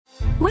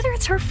Whether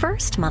it's her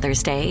first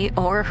Mother's Day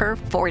or her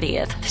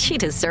 40th, she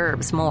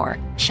deserves more.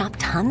 Shop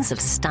tons of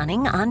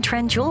stunning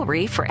on-trend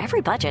jewelry for every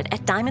budget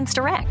at Diamonds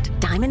Direct.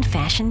 Diamond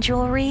fashion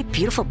jewelry,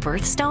 beautiful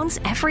birthstones,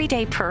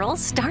 everyday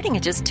pearls starting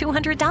at just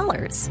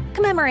 $200.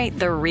 Commemorate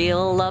the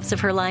real loves of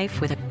her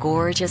life with a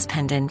gorgeous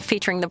pendant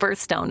featuring the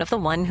birthstone of the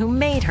one who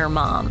made her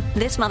mom.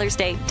 This Mother's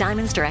Day,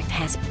 Diamonds Direct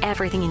has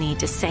everything you need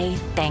to say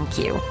thank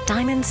you.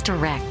 Diamonds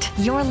Direct.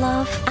 Your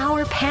love,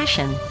 our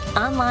passion.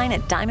 Online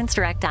at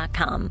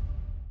diamondsdirect.com.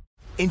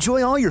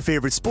 Enjoy all your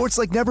favorite sports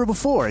like never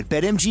before at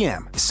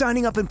BetMGM.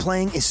 Signing up and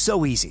playing is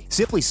so easy.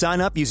 Simply sign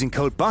up using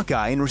code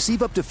Buckeye and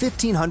receive up to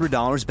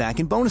 $1,500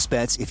 back in bonus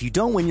bets if you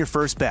don't win your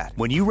first bet.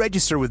 When you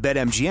register with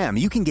BetMGM,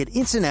 you can get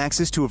instant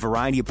access to a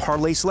variety of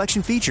parlay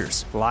selection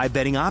features, live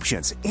betting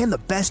options, and the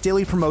best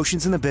daily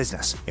promotions in the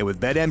business. And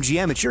with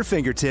BetMGM at your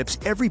fingertips,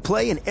 every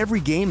play and every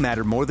game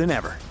matter more than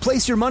ever.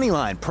 Place your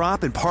moneyline,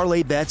 prop, and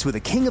parlay bets with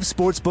the king of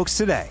sportsbooks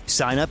today.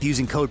 Sign up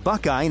using code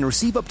Buckeye and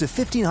receive up to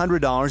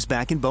 $1,500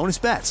 back in bonus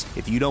bets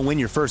if you don't win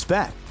your first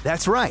bet.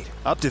 That's right,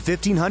 up to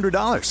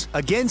 $1,500.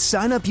 Again,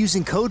 sign up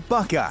using code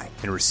Buckeye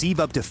and receive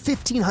up to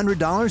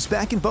 $1,500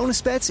 back in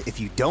bonus bets if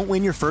you don't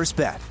win your first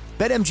bet.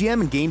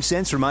 BetMGM and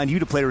GameSense remind you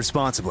to play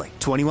responsibly.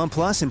 21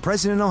 plus and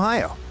present in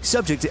Ohio.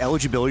 Subject to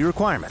eligibility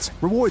requirements.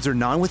 Rewards are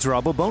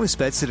non-withdrawable bonus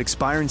bets that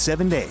expire in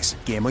 7 days.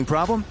 Gambling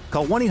problem?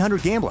 Call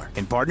 1-800-GAMBLER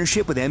in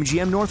partnership with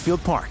MGM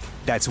Northfield Park.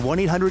 That's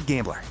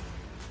 1-800-GAMBLER.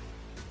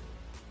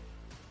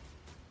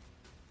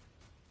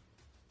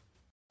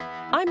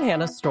 I'm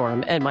Hannah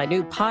Storm, and my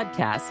new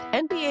podcast,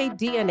 NBA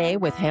DNA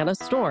with Hannah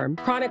Storm,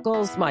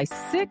 chronicles my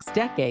 6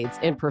 decades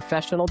in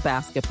professional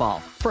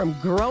basketball. From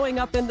growing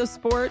up in the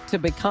sport to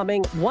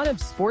becoming one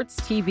of sports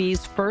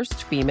TV's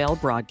first female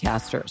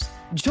broadcasters.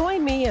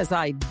 Join me as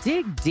I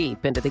dig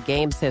deep into the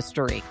game's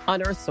history,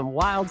 unearth some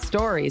wild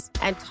stories,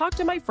 and talk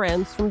to my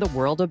friends from the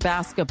world of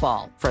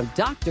basketball, from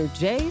Dr.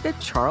 J to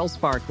Charles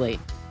Barkley.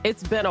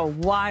 It's been a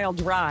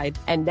wild ride,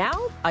 and now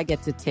I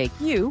get to take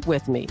you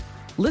with me.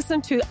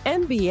 Listen to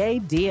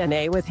NBA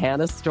DNA with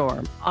Hannah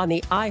Storm on the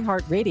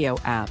iHeartRadio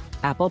app,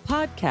 Apple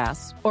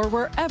Podcasts, or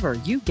wherever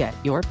you get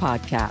your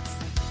podcasts.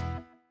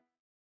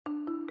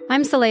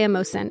 I'm Saleha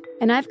Mohsin,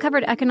 and I've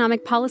covered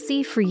economic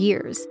policy for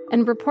years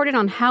and reported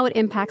on how it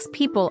impacts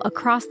people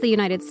across the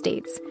United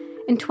States.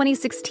 In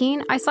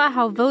 2016, I saw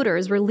how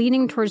voters were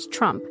leaning towards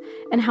Trump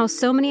and how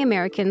so many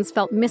Americans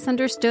felt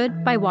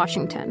misunderstood by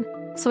Washington.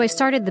 So I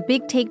started The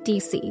Big Take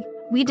DC.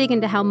 We dig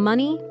into how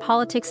money,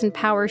 politics, and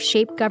power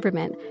shape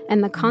government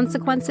and the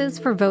consequences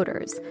for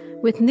voters.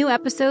 With new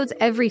episodes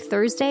every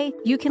Thursday,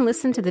 you can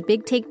listen to The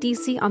Big Take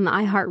DC on the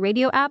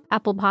iHeartRadio app,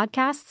 Apple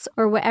Podcasts,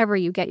 or wherever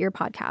you get your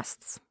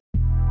podcasts.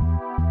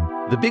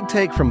 The Big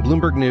Take from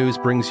Bloomberg News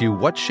brings you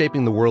what's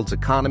shaping the world's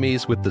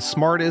economies with the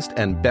smartest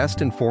and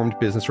best-informed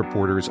business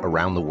reporters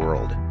around the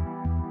world.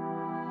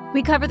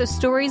 We cover the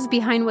stories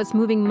behind what's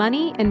moving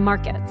money and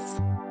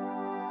markets,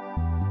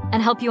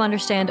 and help you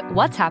understand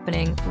what's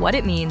happening, what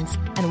it means,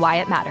 and why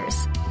it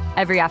matters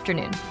every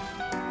afternoon.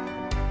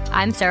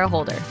 I'm Sarah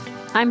Holder.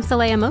 I'm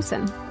Saleha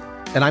Mohsin.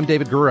 And I'm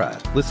David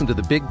Gura. Listen to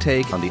The Big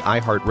Take on the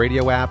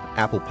iHeartRadio app,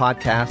 Apple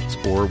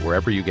Podcasts, or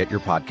wherever you get your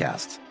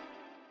podcasts.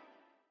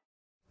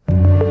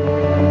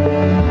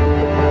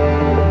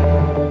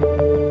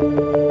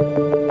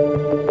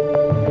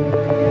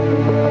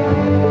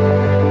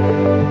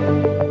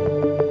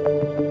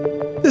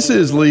 This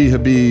is Lee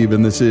Habib,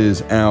 and this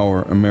is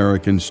Our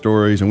American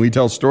Stories, and we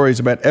tell stories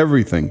about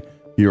everything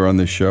here on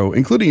this show,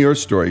 including your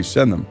stories.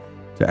 Send them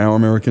to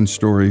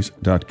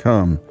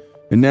ouramericanstories.com.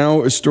 And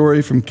now a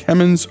story from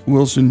Kemmons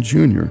Wilson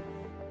Jr.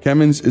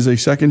 Kemmons is a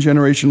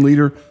second-generation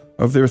leader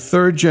of their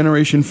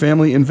third-generation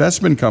family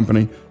investment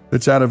company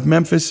that's out of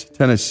Memphis,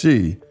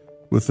 Tennessee,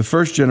 with the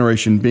first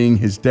generation being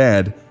his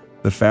dad,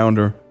 the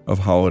founder of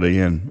Holiday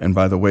Inn. And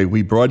by the way,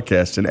 we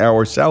broadcast an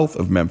hour south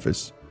of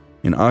Memphis,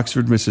 in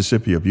Oxford,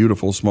 Mississippi, a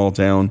beautiful small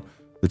town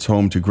that's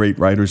home to great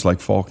writers like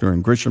Faulkner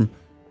and Grisham,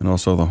 and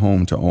also the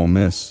home to Ole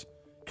Miss.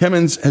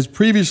 Kemmons has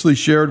previously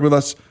shared with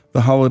us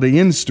the Holiday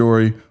Inn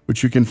story,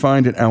 which you can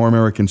find at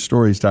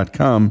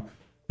ouramericanstories.com.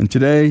 And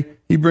today,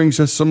 he brings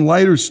us some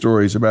lighter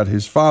stories about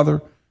his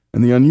father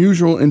and the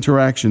unusual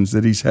interactions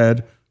that he's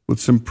had with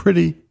some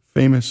pretty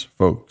famous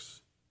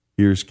folks.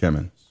 Here's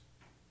Kemmons.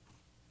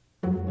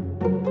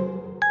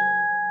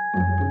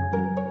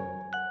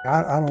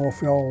 I don't know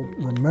if y'all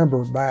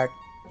remember back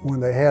when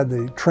they had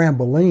the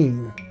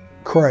trampoline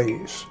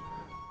craze.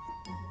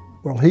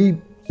 Well,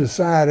 he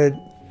decided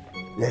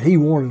that he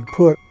wanted to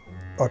put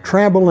a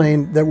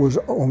trampoline that was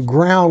on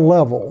ground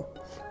level.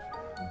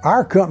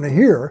 Our company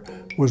here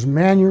was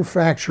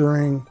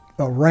manufacturing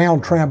a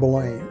round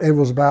trampoline. It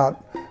was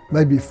about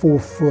maybe 4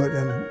 foot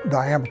in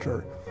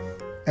diameter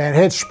and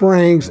had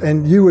springs,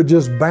 and you would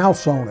just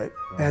bounce on it.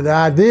 And the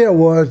idea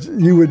was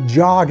you would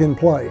jog in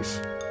place.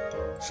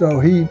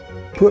 So he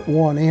put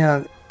one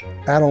in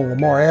out on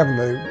Lamar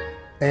Avenue,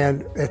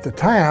 and at the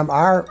time,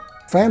 our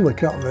family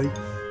company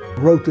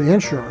wrote the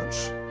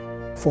insurance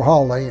for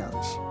Holiday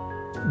Inns.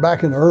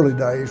 Back in the early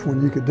days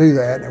when you could do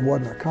that and it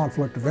wasn't a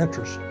conflict of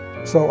interest.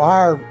 So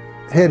our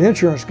head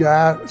insurance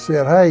guy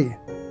said, hey,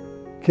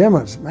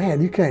 Kimmons,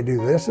 man, you can't do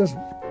this. There's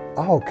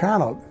all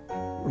kind of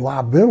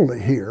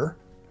liability here.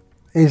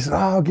 He said,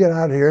 oh, get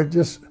out of here.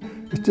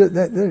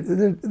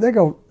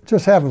 They're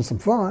just having some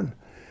fun.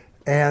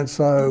 And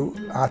so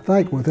I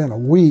think within a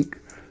week,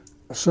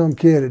 some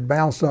kid had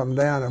bounced something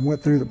down and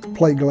went through the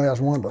plate glass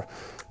window.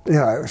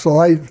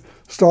 So they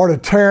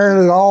started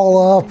tearing it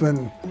all up,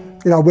 and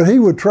but he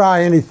would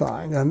try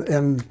anything.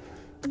 And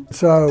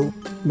so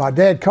my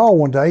dad called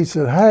one day. He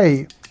said,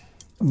 hey,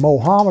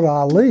 Muhammad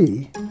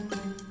Ali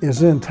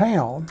is in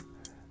town.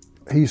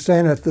 He's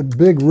staying at the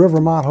big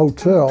Rivermont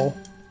Hotel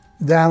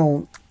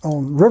down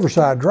on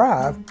Riverside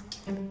Drive,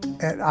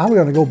 and I'm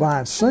going to go by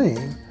and see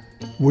him.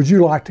 Would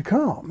you like to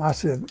come? I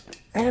said,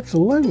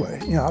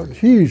 absolutely. I was a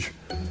huge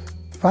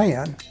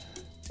fan.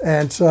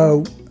 And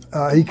so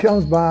he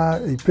comes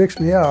by, he picks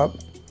me up,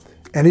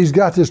 and he's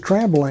got this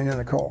trampoline in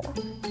the car.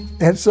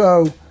 And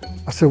so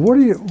I said,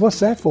 what's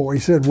that for? He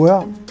said,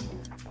 well,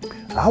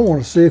 I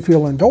want to see if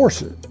he'll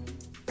endorse it.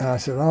 And I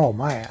said, oh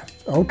man,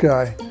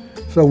 okay.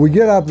 So we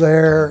get up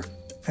there,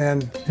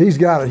 and he's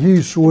got a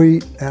huge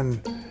suite,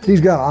 and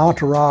he's got an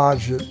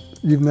entourage that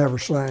you've never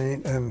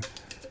seen. And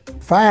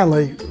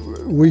finally,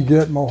 we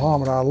get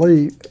Muhammad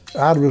Ali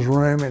out of his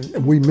room,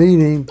 and we meet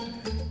him.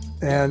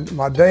 And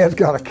my dad's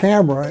got a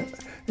camera.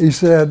 He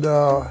said,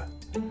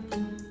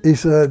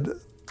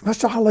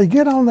 Mr. Ali,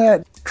 get on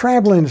that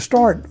trampoline and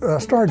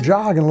start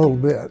jogging a little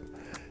bit.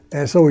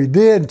 And so he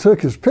did, and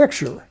took his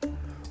picture.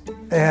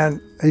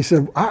 And he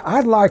said,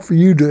 I'd like for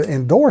you to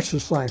endorse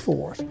this thing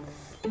for us.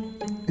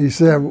 He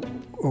said,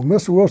 well,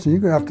 Mr. Wilson,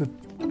 you're going to have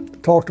to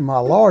talk to my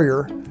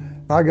lawyer.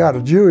 I got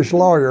a Jewish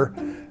lawyer,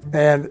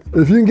 and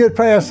if you can get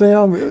past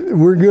him,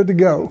 we're good to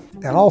go.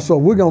 And also,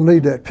 we're going to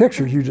need that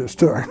picture you just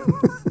took.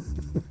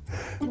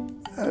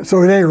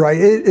 So at any rate,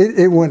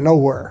 it went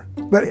nowhere.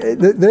 But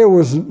there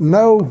was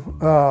no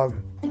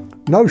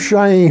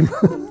shame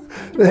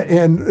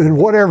in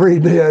whatever he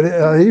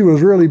did. He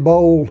was really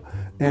bold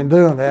in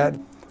doing that.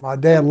 My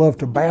dad loved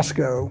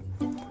Tabasco,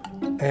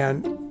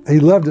 and he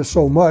loved it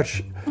so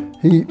much,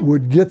 he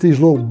would get these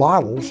little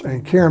bottles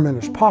and carry them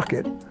in his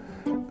pocket.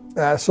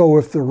 So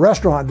if the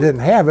restaurant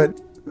didn't have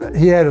it,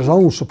 he had his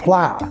own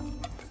supply.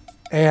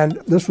 And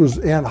this was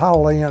in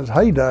Holiday Inn's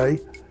heyday.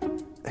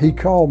 He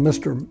called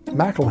Mr.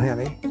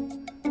 McElhenney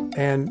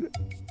and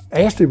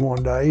asked him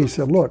one day, he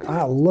said, look,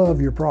 I love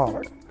your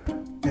product,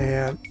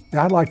 and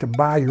I'd like to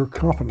buy your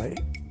company.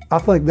 I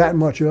think that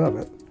much of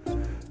it.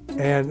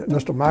 And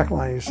Mr.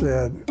 McElhenney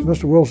said,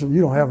 Mr. Wilson,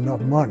 you don't have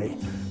enough money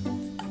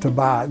to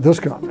buy this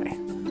company.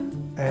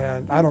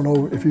 And I don't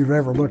know if you've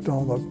ever looked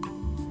on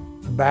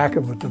the back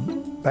of a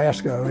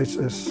Tabasco.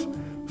 It's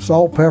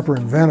salt, pepper,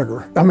 and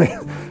vinegar. I mean,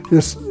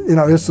 it's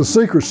the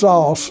secret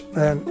sauce,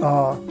 and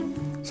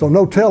so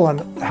no telling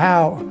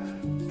how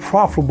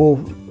profitable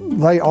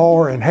they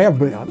are and have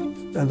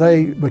been. And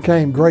they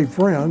became great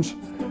friends,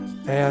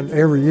 and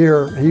every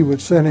year he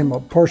would send him a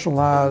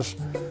personalized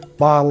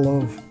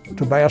bottle of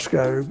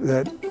Tabasco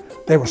that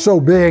they were so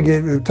big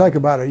it would take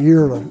about a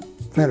year to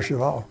finish it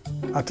off.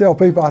 I tell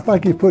people I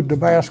think he put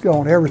Tabasco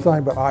on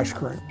everything but ice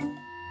cream.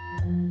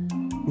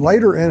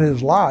 Later in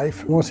his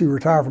life, once he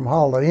retired from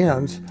Holiday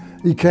Inns,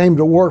 he came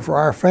to work for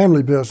our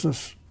family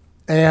business,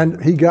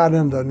 and he got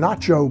into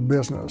nacho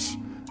business.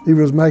 He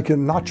was making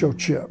nacho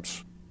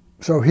chips.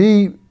 So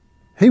he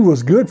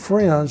was good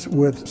friends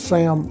with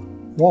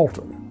Sam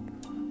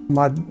Walton.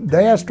 My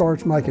dad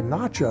starts making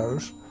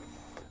nachos.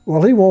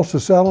 Well, he wants to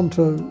sell them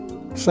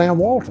to Sam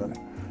Walton.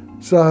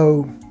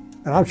 So,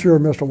 and I'm sure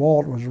Mr.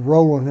 Walton was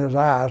rolling his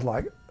eyes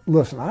like,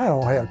 listen, I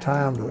don't have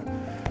time to.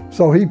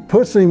 So he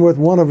puts him with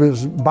one of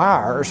his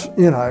buyers,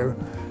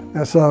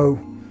 and so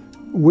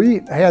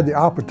we had the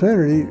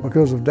opportunity,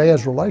 because of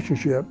Dad's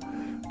relationship,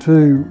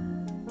 to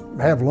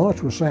have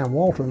lunch with Sam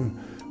Walton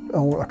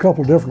on a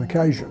couple different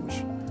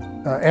occasions.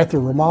 At the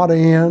Ramada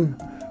Inn,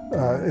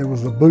 it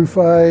was a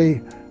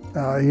buffet.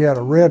 He had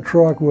a red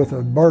truck with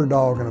a bird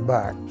dog in the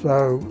back.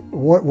 So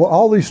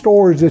all these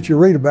stories that you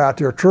read about,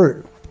 they're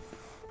true.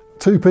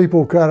 Two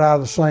people cut out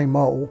of the same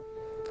mold.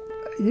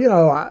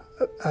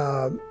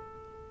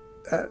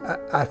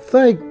 I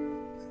think,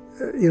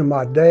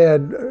 my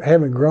dad,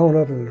 having grown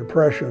up in the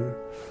Depression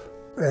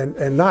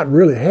and not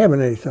really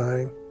having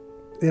anything,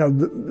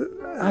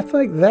 I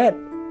think that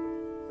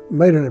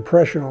made an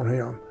impression on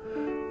him.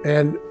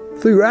 And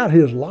throughout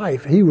his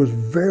life, he was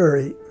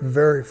very,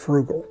 very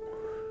frugal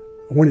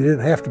when he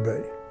didn't have to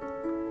be.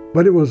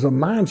 But it was a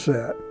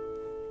mindset.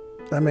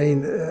 I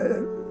mean,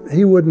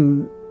 he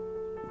wouldn't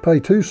pay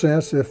 2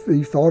 cents if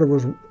he thought it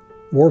was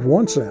worth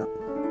 1 cent,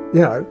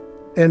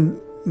 and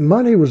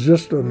money was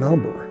just a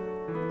number.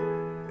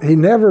 He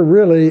never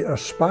really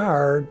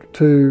aspired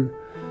to,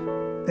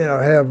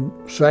 have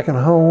second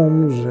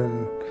homes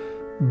and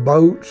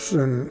boats,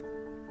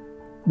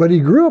 but he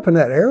grew up in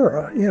that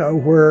era,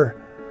 where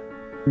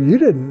you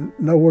didn't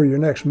know where your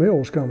next meal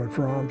was coming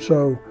from.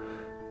 So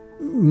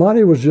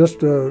money was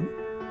just a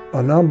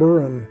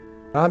number, and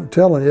I'm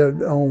telling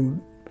you,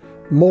 on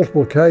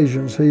multiple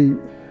occasions, he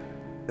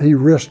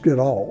risked it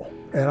all.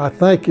 And I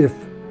think if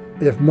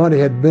money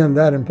had been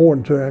that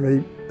important to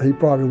him, he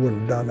probably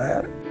wouldn't have done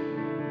that.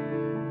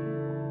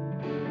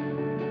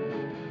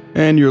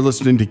 And you're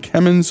listening to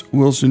Kemmons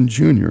Wilson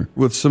Jr.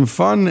 with some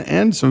fun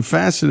and some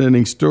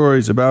fascinating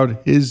stories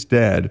about his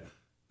dad,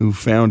 who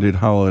founded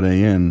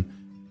Holiday Inn.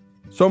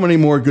 So many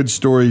more good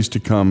stories to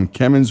come.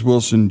 Kemmons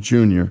Wilson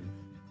Jr.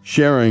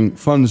 sharing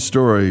fun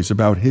stories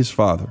about his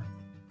father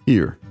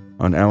here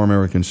on Our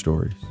American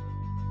Stories.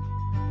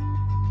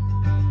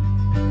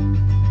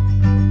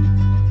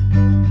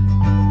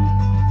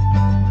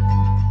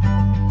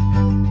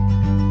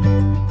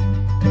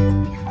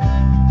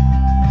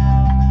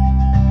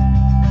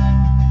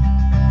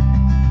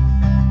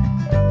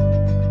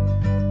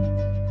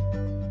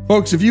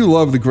 Folks, if you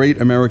love the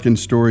great American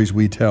stories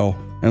we tell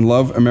and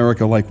love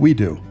America like we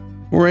do,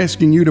 we're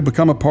asking you to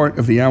become a part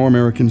of the Our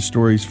American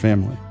Stories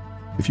family.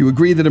 If you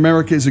agree that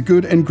America is a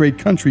good and great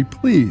country,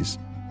 please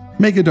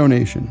make a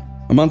donation.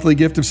 A monthly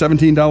gift of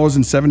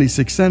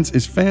 $17.76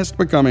 is fast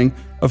becoming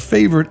a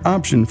favorite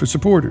option for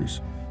supporters.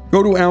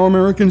 Go to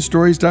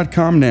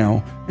OurAmericanStories.com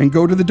now and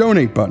go to the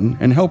donate button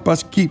and help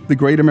us keep the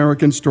great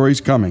American stories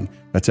coming.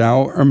 That's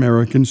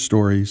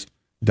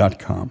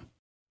OurAmericanStories.com.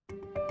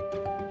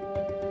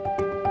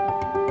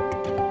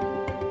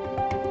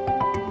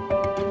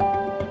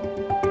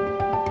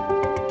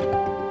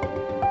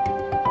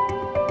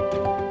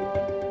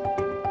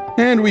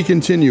 And we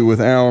continue with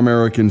Our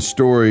American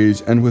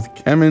Stories and with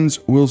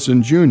Kemmons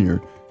Wilson Jr.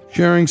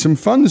 sharing some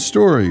fun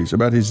stories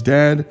about his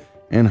dad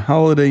and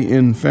Holiday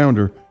Inn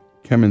founder,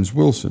 Kemmons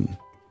Wilson.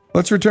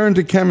 Let's return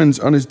to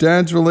Kemmons on his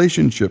dad's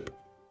relationship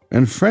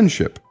and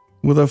friendship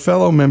with a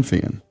fellow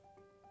Memphian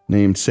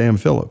named Sam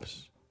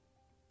Phillips.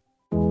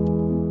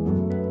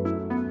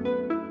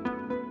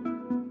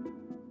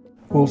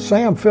 Well,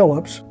 Sam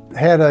Phillips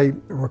had a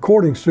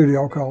recording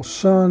studio called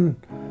Sun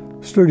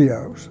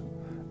Studios.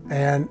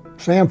 And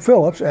Sam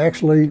Phillips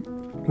actually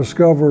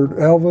discovered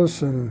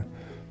Elvis and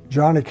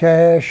Johnny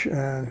Cash.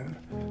 And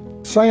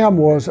Sam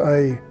was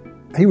an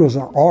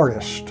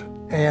artist.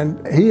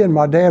 And he and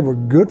my dad were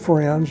good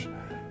friends.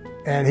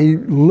 And he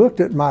looked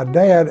at my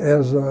dad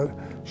as a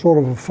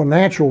sort of a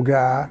financial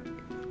guy.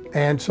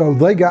 And so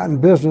they got in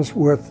business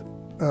with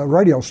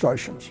radio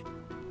stations.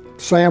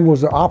 Sam was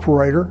the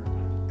operator,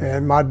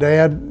 and my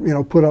dad,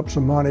 put up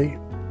some money.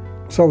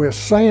 So as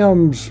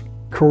Sam's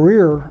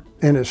career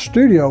in his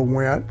studio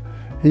went,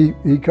 he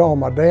called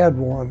my dad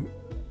one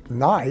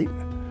night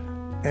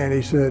and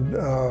he said,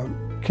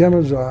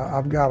 Kemmons,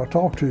 I've got to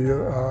talk to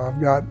you. I've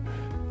got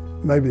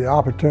maybe the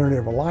opportunity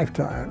of a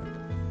lifetime.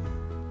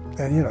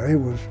 And it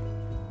was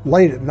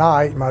late at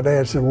night. My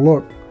dad said, well,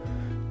 look,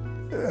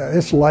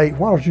 it's late.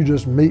 Why don't you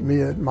just meet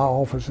me at my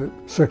office at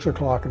 6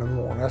 o'clock in the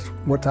morning? That's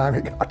what time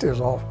he got to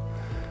his office.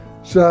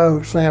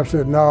 So Sam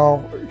said,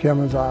 no,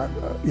 Kemmons,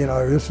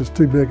 this is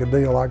too big a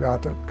deal. I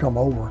got to come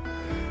over.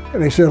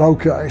 And he said,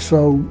 okay.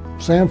 So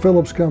Sam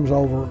Phillips comes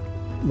over.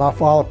 My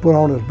father put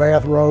on his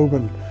bathrobe,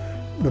 and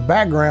the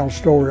background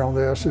story on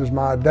this is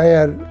my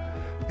dad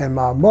and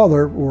my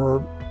mother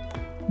were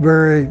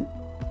very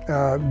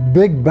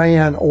big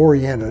band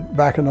oriented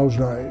back in those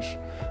days.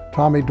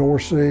 Tommy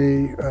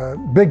Dorsey,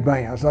 big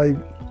bands,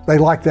 they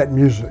liked that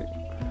music.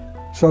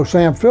 So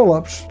Sam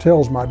Phillips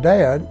tells my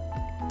dad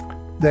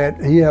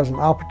that he has an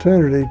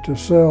opportunity to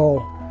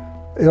sell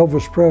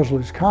Elvis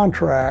Presley's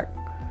contract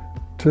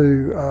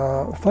to,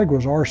 I think it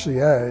was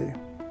RCA,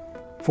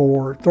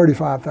 for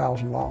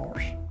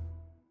 $35,000.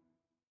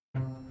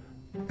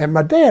 And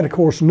my dad, of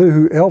course, knew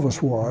who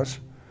Elvis was,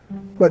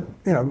 but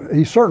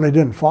he certainly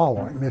didn't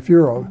follow him. If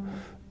you're a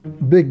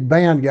big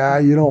band guy,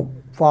 you don't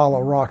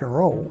follow rock and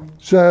roll.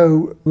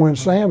 So when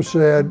Sam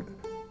said,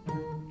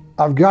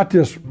 I've got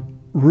this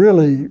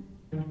really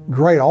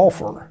great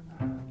offer,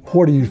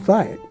 what do you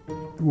think?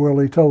 Well,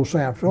 he told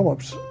Sam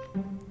Phillips,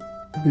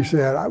 he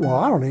said, well,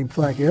 I don't even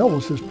think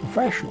Elvis is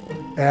professional.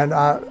 And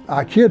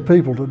I kid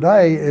people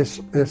today, it's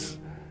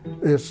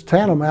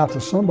tantamount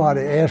to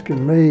somebody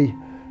asking me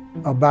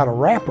about a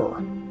rapper.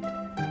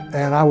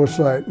 And I would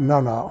say,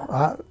 no,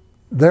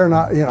 they're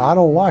not, I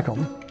don't like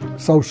them.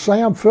 So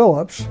Sam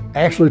Phillips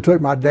actually took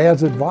my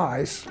dad's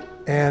advice,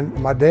 and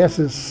my dad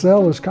said,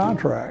 sell his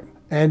contract.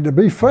 And to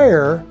be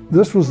fair,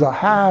 this was the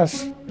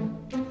highest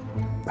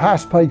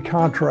paid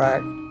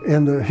contract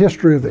in the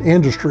history of the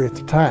industry at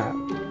the time.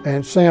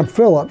 And Sam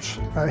Phillips,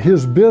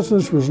 his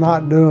business was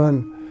not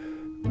doing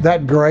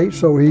that great,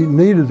 so he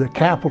needed the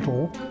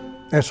capital.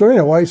 And so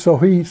anyway, so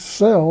he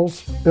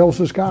sells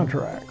Elvis's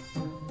contract.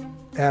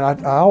 And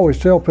I always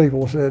tell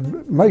people, I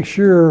said, make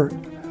sure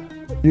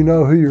you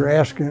know who you're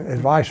asking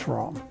advice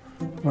from,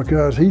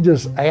 because he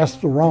just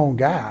asked the wrong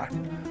guy.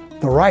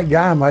 The right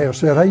guy may have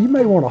said, hey, you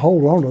may want to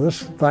hold on to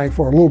this thing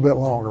for a little bit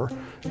longer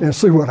and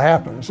see what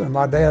happens. And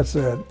my dad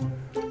said,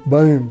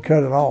 boom,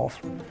 cut it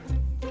off.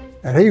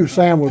 And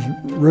Sam was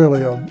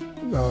really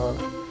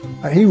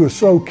he was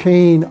so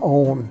keen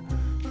on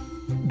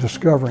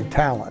discovering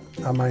talent.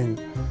 I mean,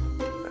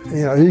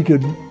 he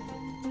could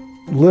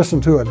listen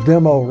to a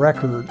demo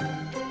record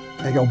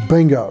and go,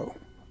 bingo,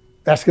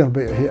 that's going to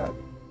be a hit.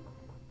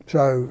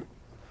 So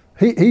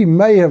he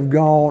may have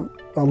gone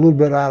a little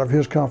bit out of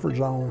his comfort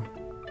zone,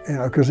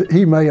 because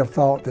he may have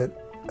thought that,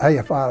 hey,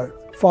 if I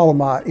follow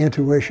my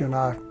intuition,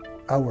 I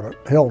would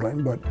have held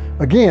him. But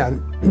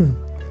again,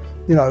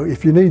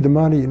 if you need the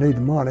money, you need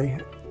the money.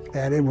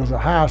 And it was the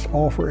highest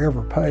offer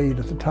ever paid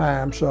at the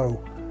time.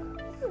 So,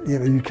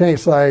 you can't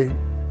say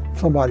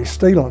somebody's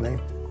stealing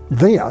him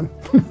then.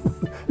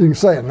 You can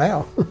say it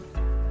now.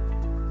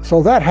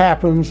 So that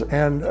happens,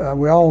 and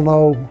we all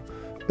know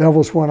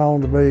Elvis went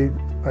on to be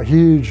a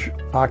huge,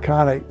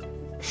 iconic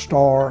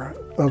star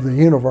of the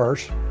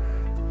universe.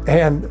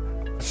 And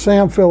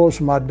Sam Phillips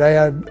and my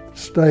dad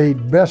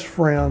stayed best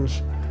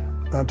friends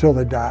until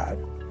they died.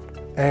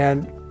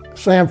 And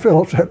Sam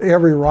Phillips had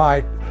every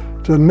right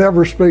to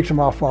never speak to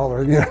my father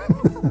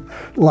again.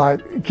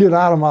 Like, get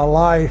out of my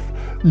life,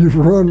 you've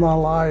ruined my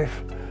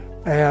life.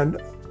 And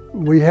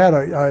we had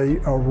a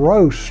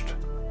roast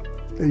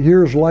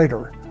years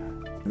later.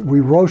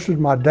 We roasted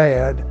my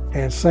dad,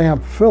 and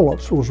Sam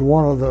Phillips was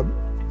one of the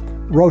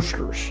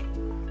roasters.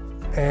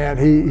 And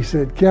he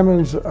said,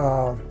 Kimmons,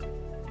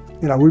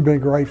 we've been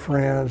great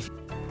friends.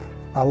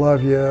 I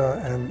love you.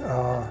 And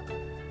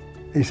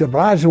he said, but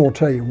I just want to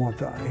tell you one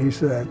thing. He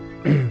said,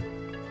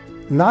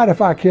 not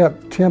if I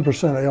kept 10% of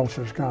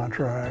Elvis's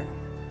contract,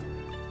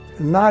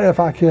 not if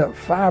I kept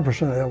 5% of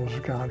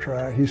Elvis's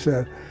contract. He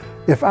said,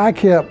 if I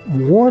kept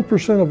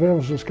 1% of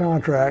Elvis's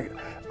contract,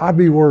 I'd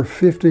be worth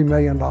 $50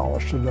 million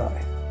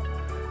today.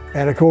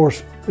 And of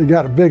course, he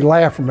got a big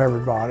laugh from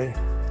everybody.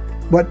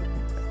 But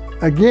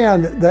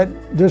again, that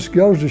just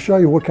goes to show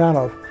you what kind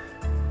of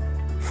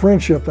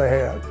friendship they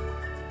had.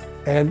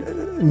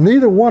 And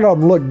neither one of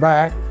them looked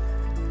back.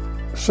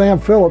 Sam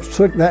Phillips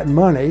took that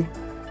money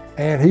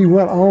and he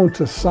went on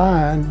to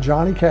sign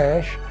Johnny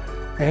Cash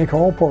and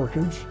Carl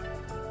Perkins,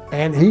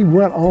 and he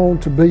went on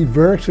to be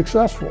very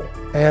successful.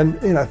 And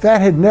if that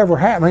had never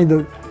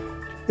happened,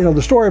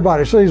 the story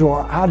about it says,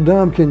 well, how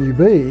dumb can you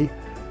be?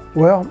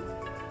 Well,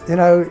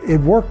 it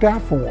worked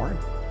out for him.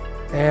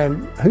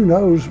 And who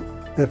knows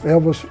if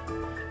Elvis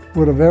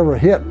would have ever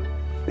hit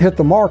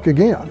the mark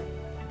again.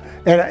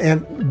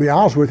 And to be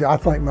honest with you, I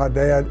think my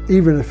dad,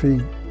 even if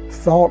he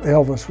thought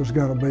Elvis was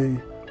going to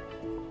be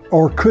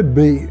or could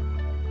be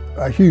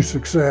a huge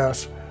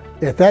success,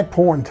 at that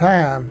point in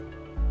time,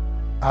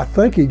 I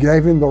think he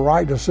gave him the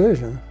right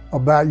decision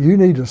about you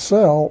need to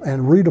sell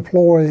and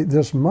redeploy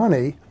this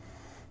money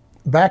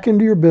back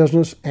into your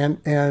business,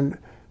 and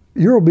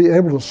you'll be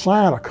able to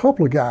sign a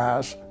couple of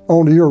guys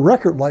onto your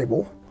record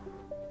label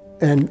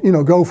and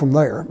go from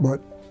there. But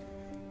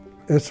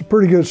it's a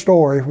pretty good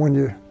story when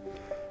you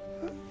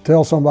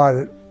tell somebody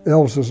that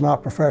Elvis is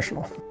not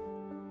professional.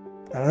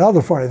 And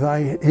another funny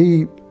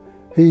thing,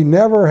 he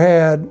never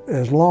had,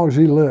 as long as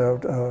he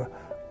lived, an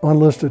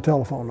unlisted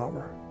telephone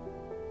number.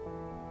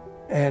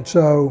 And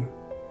so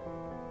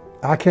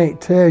I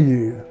can't tell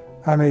you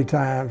how many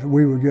times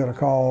we would get a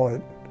call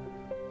at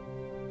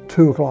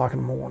 2 o'clock in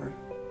the morning.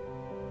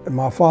 And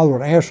my father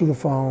would answer the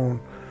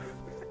phone,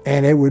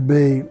 and it would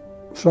be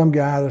some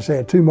guy that's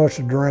had too much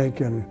to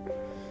drink in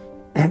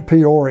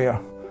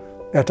Peoria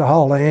at the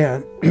Holiday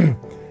Inn.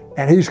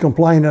 And he's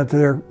complaining that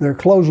they're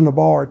closing the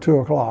bar at 2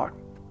 o'clock.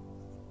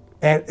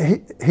 And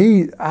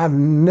I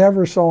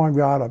never saw him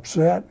get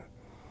upset.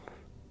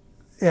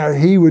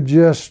 He would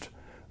just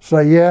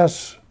say,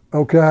 yes,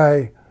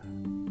 okay,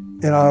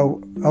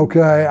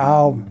 okay,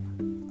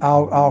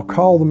 I'll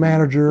call the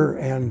manager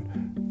and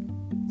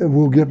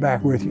we'll get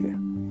back with you.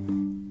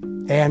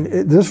 And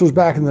this was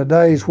back in the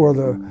days where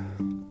the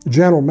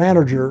general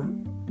manager,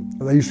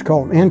 they used to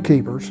call them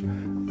innkeepers,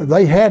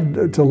 they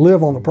had to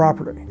live on the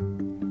property.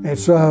 And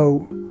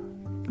so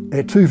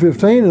at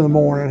 2:15 in the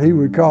morning, he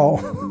would call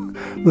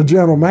the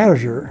general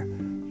manager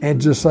and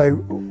just say,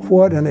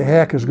 what in the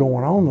heck is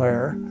going on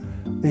there?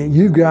 And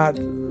you've got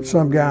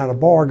some guy in a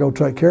bar, go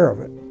take care of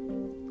it.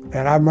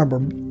 And I remember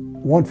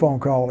one phone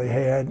call he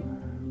had,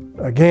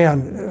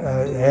 again,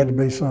 it had to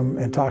be some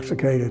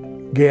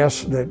intoxicated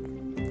guest that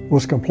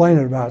was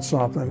complaining about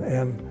something.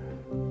 And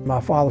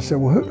my father said,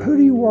 well, who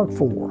do you work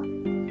for?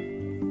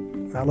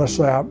 Now let's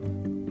say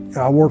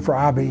I work for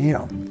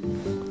IBM.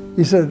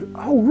 He said,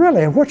 oh,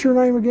 really? And what's your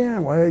name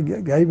again? Well, he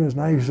gave him his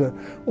name. He said,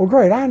 well,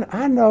 great.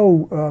 I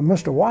know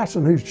Mr.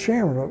 Watson, who's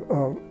chairman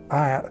of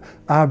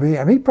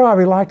IBM. He'd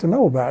probably like to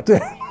know about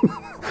that.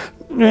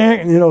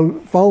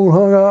 Phone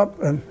hung up.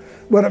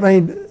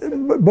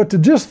 But to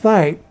just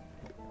think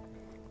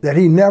that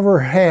he never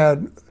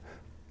had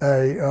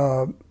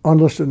a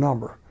unlisted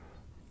number.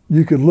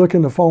 You could look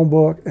in the phone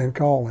book and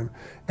call him.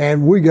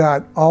 And we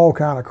got all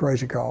kind of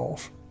crazy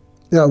calls.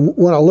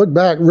 When I look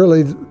back,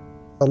 really,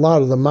 a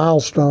lot of the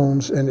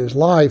milestones in his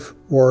life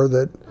were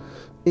that,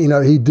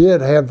 he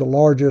did have the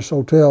largest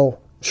hotel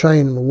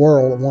chain in the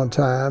world at one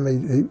time.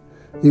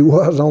 He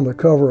was on the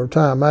cover of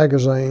Time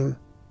magazine.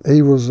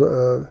 He was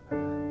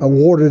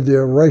awarded the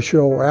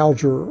Horatio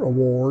Alger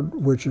Award,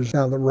 which is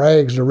kind of the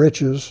rags to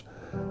riches.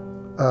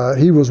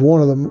 He was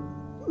one of the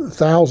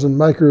 1,000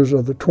 makers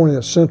of the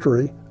 20th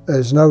century,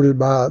 as noted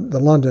by the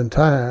London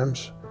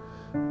Times.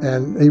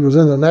 And he was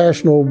in the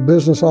National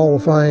Business Hall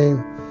of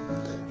Fame.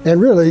 And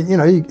really,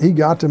 he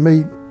got to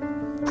meet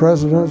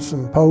presidents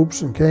and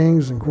popes and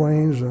kings and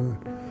queens and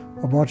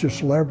a bunch of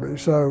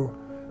celebrities. So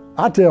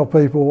I tell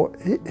people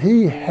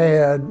he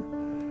had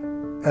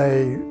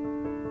a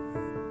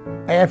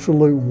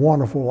absolute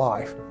wonderful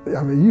life.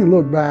 I mean, you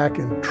look back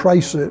and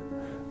trace it,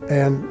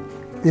 and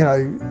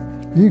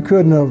you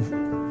couldn't have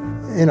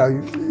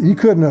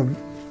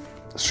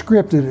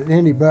scripted it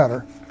any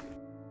better.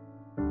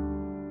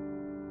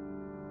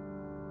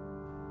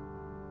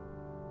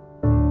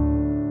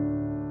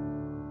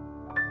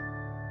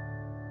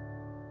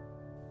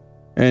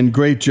 And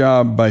great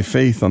job by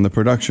Faith on the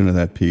production of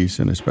that piece,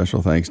 and a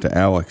special thanks to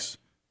Alex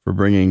for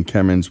bringing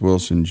Kemmons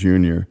Wilson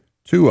Jr.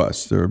 to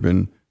us. There have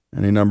been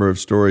any number of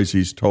stories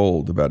he's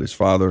told about his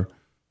father,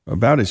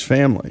 about his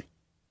family,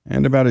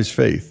 and about his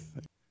faith.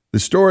 The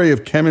story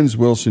of Kemmons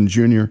Wilson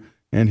Jr.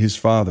 and his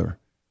father.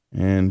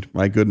 And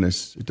my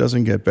goodness, it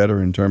doesn't get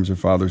better in terms of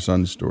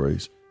father-son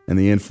stories and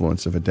the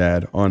influence of a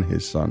dad on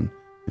his son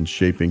in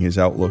shaping his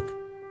outlook,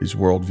 his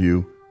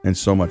worldview, and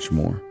so much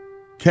more.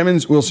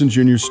 Kemmons Wilson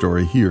Jr.'s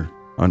story here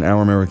on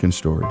Our American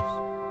Stories.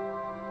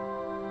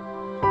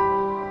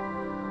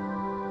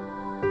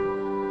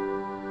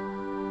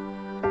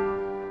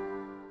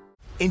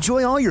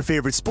 Enjoy all your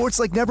favorite sports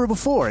like never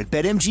before at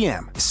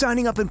BetMGM.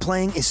 Signing up and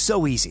playing is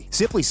so easy.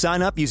 Simply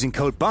sign up using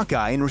code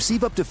Buckeye and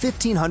receive up to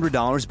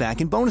 $1,500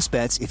 back in bonus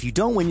bets if you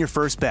don't win your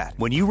first bet.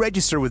 When you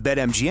register with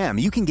BetMGM,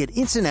 you can get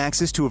instant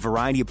access to a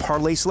variety of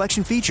parlay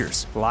selection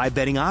features, live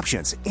betting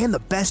options, and the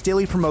best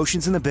daily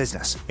promotions in the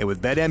business. And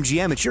with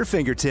BetMGM at your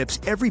fingertips,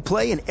 every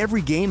play and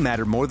every game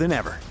matter more than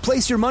ever.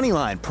 Place your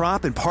moneyline,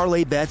 prop, and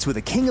parlay bets with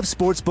the king of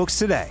sportsbooks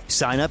today.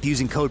 Sign up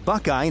using code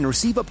Buckeye and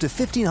receive up to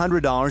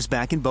 $1,500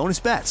 back in bonus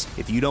bets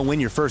if you don't win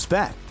your first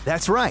bet.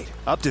 That's right,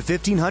 up to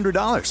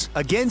 $1,500.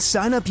 Again,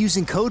 sign up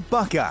using code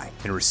Buckeye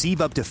and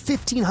receive up to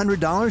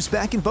 $1,500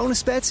 back in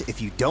bonus bets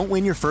if you don't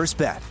win your first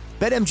bet.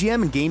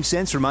 BetMGM and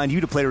GameSense remind you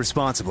to play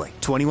responsibly.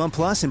 21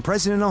 plus and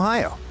present in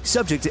Ohio.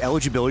 Subject to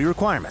eligibility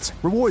requirements.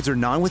 Rewards are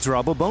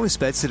non-withdrawable bonus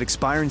bets that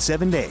expire in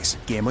 7 days.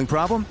 Gambling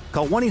problem?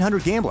 Call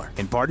 1-800-GAMBLER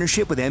in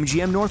partnership with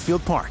MGM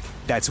Northfield Park.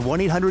 That's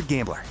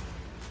 1-800-GAMBLER.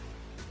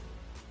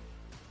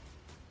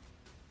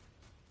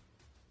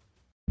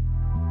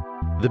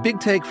 The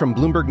Big Take from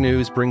Bloomberg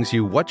News brings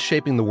you what's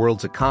shaping the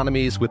world's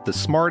economies with the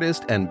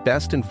smartest and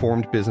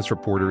best-informed business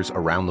reporters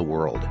around the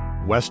world.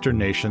 Western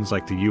nations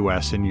like the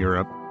U.S. and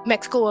Europe.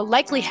 Mexico will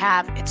likely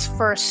have its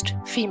first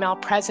female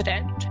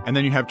president. And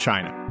then you have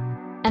China.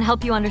 And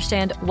help you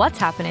understand what's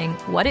happening,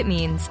 what it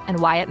means, and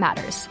why it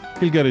matters.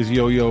 He'll get his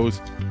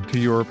yo-yos to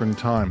Europe in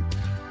time.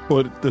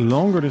 But the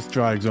longer this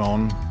drags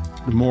on,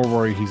 the more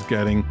worry he's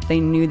getting. They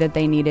knew that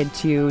they needed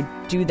to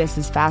do this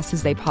as fast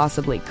as they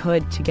possibly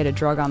could to get a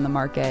drug on the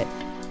market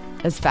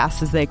as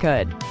fast as they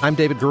could. I'm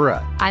David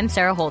Gura. I'm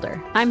Sarah Holder.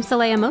 I'm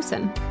Saleha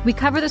Mohsen. We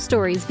cover the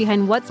stories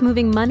behind what's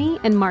moving money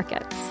and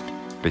markets.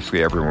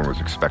 Basically, everyone was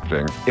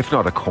expecting, if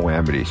not a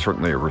calamity,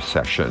 certainly a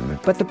recession.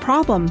 But the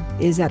problem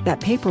is that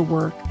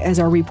paperwork, as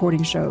our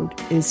reporting showed,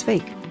 is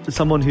fake. As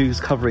someone who's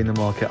covering the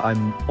market,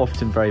 I'm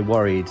often very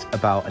worried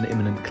about an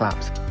imminent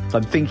collapse. So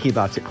I'm thinking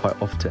about it quite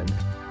often.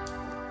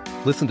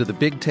 Listen to The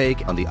Big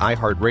Take on the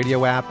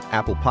iHeartRadio app,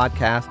 Apple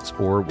Podcasts,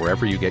 or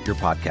wherever you get your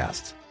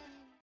podcasts.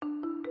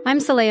 I'm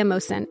Saleha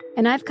Mohsen,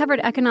 and I've covered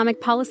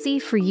economic policy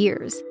for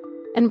years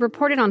and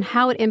reported on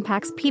how it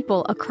impacts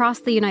people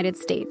across the United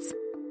States.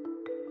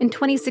 In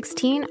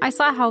 2016, I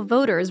saw how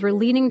voters were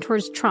leaning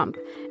towards Trump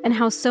and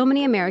how so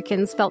many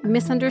Americans felt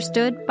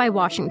misunderstood by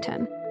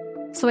Washington.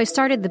 So I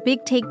started The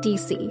Big Take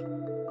DC.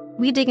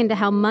 We dig into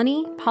how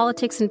money,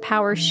 politics, and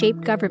power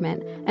shape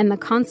government and the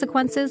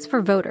consequences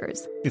for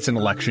voters. It's an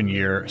election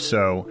year,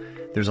 so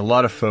there's a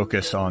lot of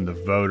focus on the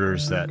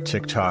voters that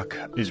TikTok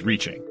is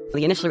reaching.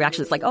 The initial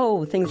reaction is like,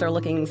 oh, things are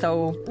looking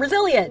so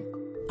resilient.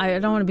 I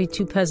don't want to be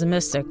too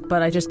pessimistic,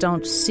 but I just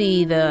don't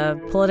see the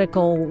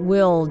political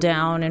will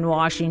down in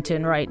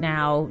Washington right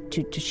now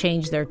to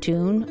change their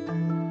tune.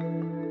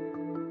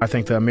 I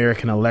think the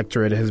American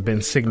electorate has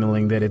been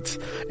signaling that it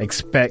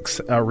expects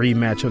a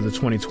rematch of the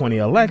 2020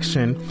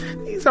 election.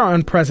 These are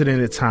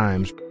unprecedented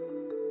times.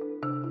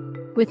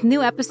 With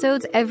new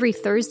episodes every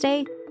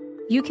Thursday,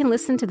 you can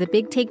listen to The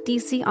Big Take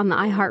DC on the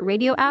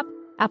iHeartRadio app,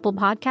 Apple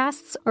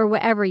Podcasts, or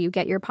wherever you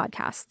get your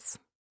podcasts.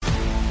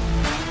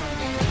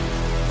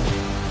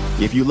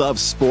 If you love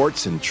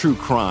sports and true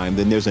crime,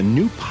 then there's a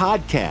new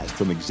podcast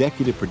from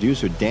executive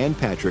producer Dan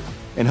Patrick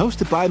and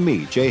hosted by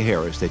me, Jay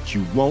Harris, that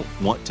you won't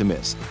want to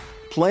miss.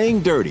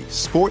 Playing Dirty: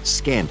 Sports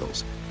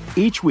Scandals.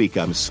 Each week,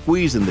 I'm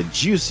squeezing the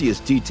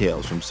juiciest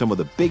details from some of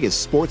the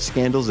biggest sports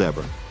scandals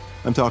ever.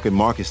 I'm talking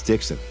Marcus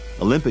Dixon,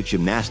 Olympic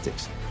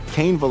gymnastics,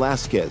 Cain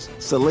Velasquez,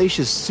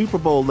 salacious Super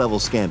Bowl-level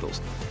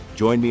scandals.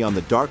 Join me on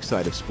the dark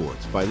side of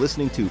sports by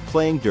listening to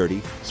Playing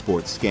Dirty: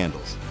 Sports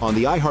Scandals on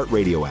the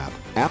iHeartRadio app,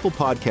 Apple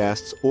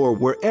Podcasts, or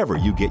wherever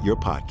you get your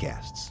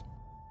podcasts.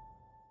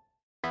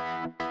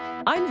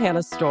 I'm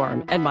Hannah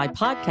Storm, and my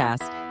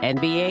podcast,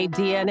 NBA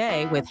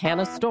DNA with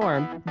Hannah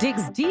Storm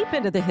digs deep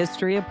into the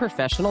history of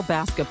professional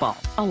basketball,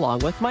 along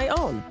with my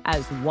own,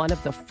 as one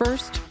of the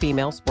first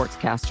female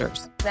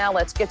sportscasters. Now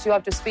let's get you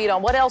up to speed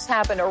on what else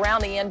happened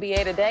around the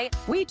NBA today.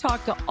 We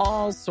talked to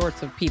all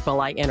sorts of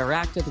people I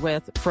interacted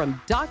with, from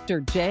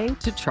Dr. J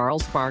to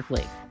Charles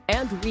Barkley,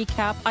 and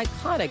recap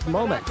iconic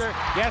moments.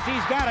 Yes,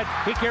 he's got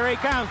it. Here he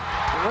comes.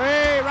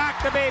 Way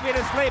rock the baby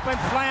to sleep and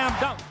slam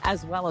dunk.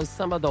 As well as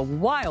some of the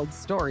wild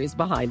stories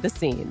behind the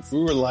scenes. We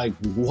were like,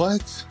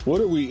 what?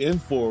 What are we in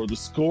for? The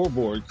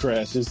scoreboard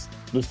crashes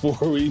before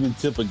we even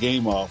tip a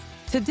game off.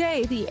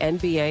 Today, the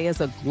NBA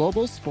is a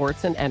global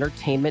sports and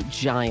entertainment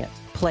giant.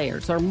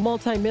 Players are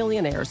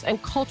multimillionaires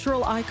and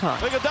cultural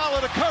icons.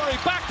 Iguodala to Curry,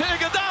 back to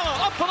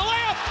Iguodala, up for the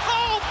layup.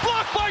 Oh,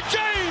 blocked by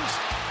James.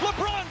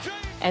 LeBron James.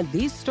 And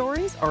these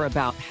stories are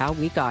about how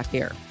we got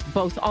here,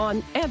 both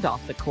on and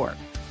off the court.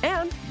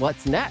 And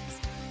what's next?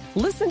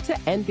 Listen to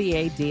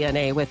NBA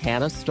DNA with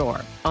Hannah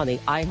Storm on the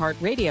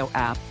iHeartRadio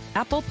app,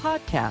 Apple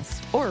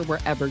Podcasts, or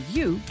wherever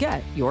you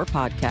get your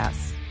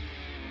podcasts.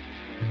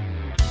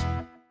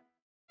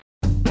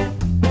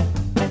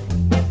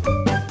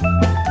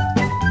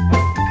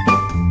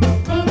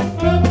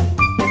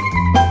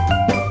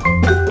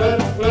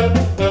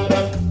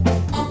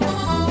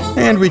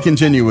 And we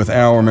continue with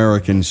Our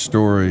American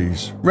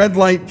Stories. Red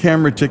light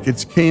camera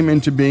tickets came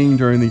into being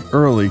during the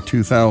early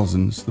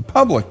 2000s. The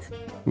public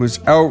was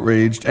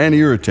outraged and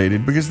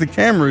irritated because the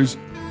cameras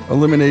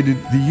eliminated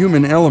the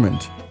human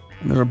element.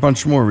 And there are a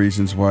bunch more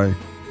reasons why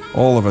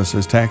all of us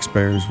as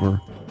taxpayers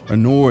were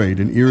annoyed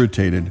and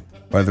irritated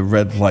by the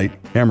red light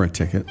camera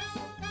ticket.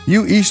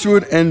 Hugh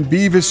Eastwood and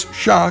Beavis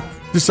Schock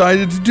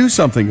decided to do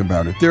something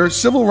about it. They're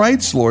civil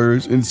rights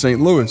lawyers in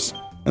St. Louis,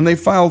 and they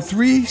filed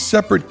 3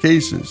 separate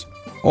cases,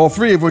 all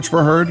 3 of which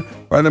were heard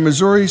by the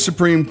Missouri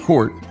Supreme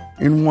Court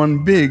in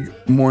one big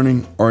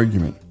morning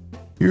argument.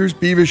 Here's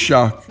Beavis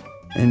Schock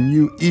and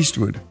Hugh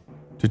Eastwood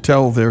to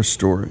tell their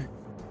story.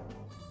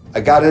 I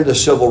got into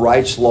civil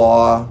rights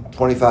law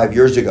 25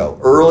 years ago.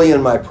 Early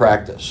in my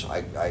practice,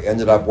 I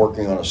ended up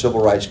working on a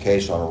civil rights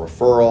case on a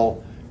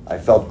referral. I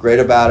felt great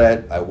about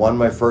it. I won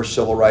my first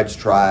civil rights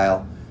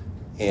trial,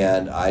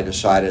 and I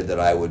decided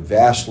that I would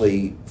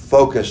vastly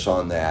focus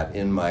on that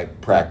in my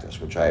practice,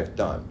 which I have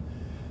done.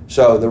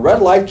 So the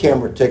red light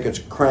camera tickets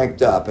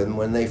cranked up, and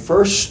when they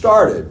first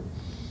started,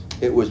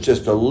 it was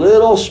just a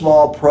little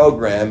small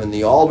program, and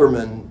the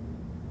aldermen,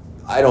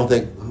 I don't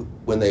think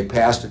when they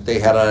passed it they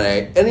had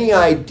any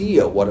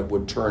idea what it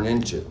would turn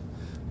into.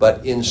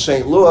 But in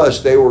St. Louis,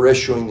 they were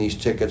issuing these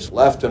tickets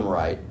left and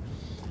right,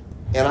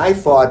 and I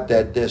thought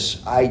that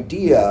this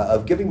idea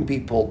of giving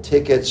people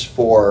tickets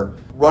for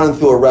running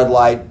through a red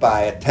light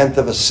by 1/10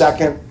 of a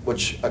second,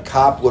 which a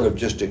cop would have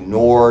just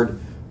ignored,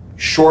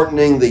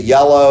 shortening the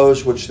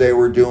yellows, which they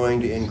were doing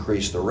to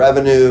increase the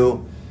revenue,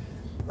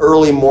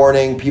 early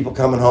morning, people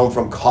coming home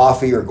from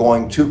coffee or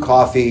going to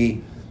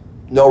coffee,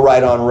 no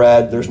right on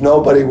red, there's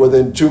nobody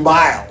within 2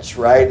 miles,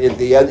 right?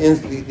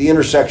 The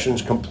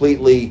intersection's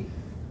completely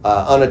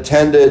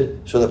unattended,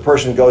 so the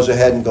person goes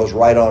ahead and goes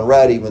right on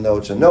red, even though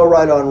it's a no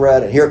right on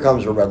red, and here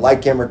comes a red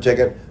light camera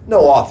ticket.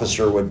 No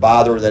officer would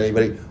bother with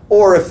anybody,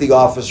 or if the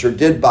officer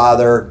did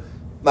bother,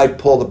 might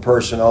pull the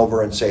person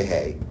over and say,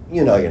 hey,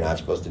 you know you're not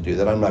supposed to do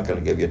that. I'm not going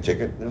to give you a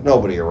ticket. There's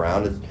nobody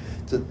around.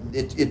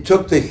 It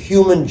took the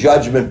human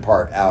judgment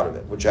part out of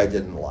it, which I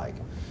didn't like.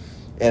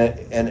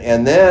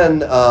 And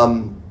then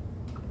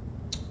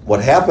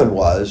what happened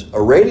was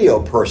a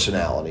radio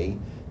personality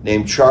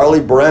named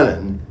Charlie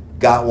Brennan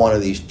got one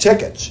of these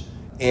tickets.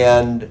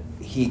 And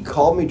he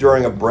called me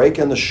during a break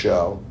in the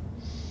show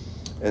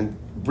and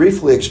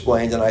briefly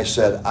explained, and I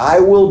said, I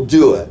will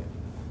do it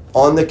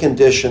on the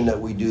condition that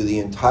we do the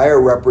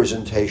entire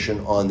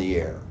representation on the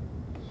air.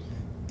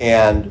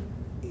 And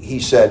he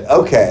said,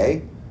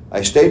 okay.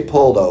 I stayed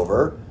pulled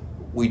over.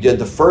 We did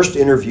the first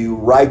interview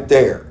right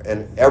there.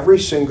 And every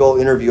single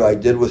interview I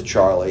did with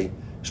Charlie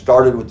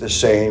started with the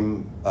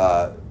same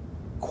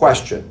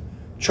question.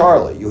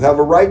 Charlie, you have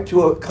a right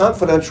to a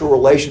confidential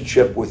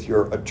relationship with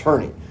your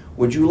attorney.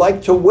 Would you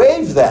like to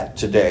waive that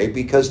today?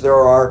 Because there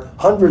are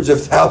hundreds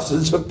of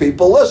thousands of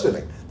people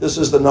listening. This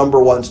is the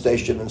 #1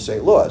 station in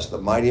St. Louis, the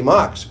Mighty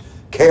Mox,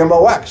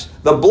 KMOX,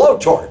 the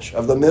blowtorch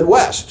of the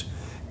Midwest.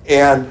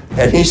 And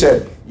he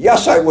said,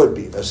 yes, I would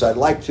be this. I'd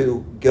like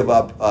to give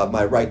up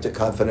my right to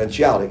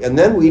confidentiality. And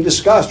then we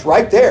discussed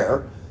right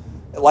there,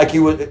 like he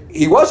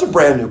was a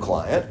brand new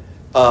client,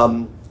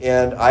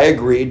 and I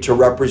agreed to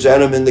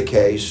represent him in the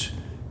case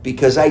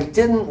because I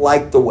didn't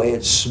like the way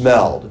it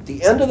smelled. At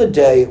the end of the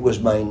day, it was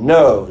my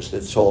nose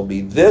that told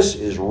me this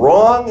is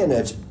wrong and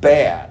it's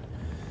bad.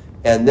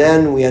 And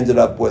then we ended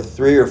up with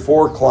 3 or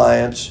 4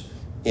 clients,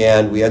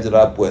 and we ended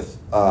up with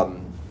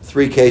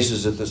 3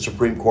 cases at the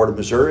Supreme Court of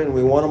Missouri, and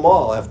we won them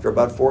all after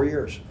about 4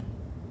 years.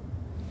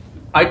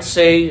 I'd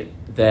say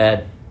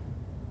that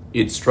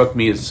it struck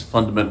me as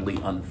fundamentally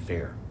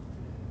unfair.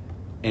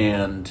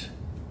 And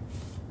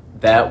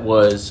that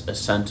was a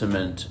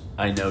sentiment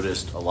I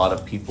noticed a lot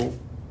of people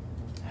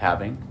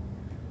having.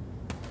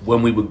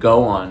 When we would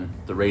go on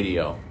the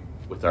radio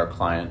with our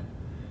client,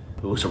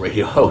 who was a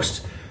radio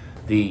host,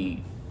 the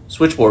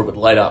switchboard would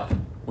light up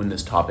when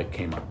this topic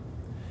came up.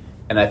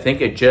 And I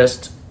think it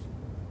just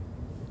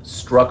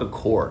struck a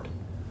chord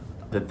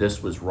that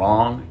this was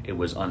wrong, it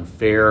was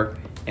unfair,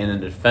 and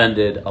it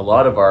offended a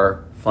lot of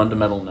our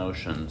fundamental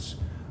notions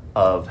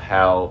of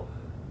how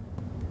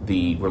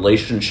the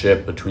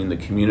relationship between the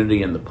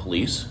community and the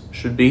police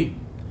should be,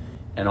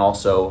 and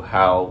also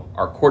how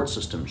our court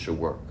system should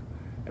work.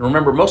 And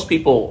remember, most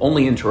people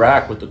only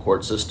interact with the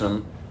court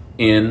system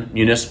in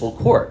municipal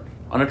court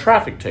on a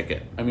traffic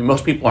ticket. I mean,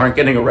 most people aren't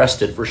getting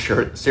arrested for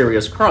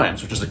serious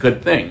crimes, which is a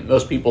good thing.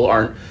 Most people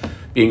aren't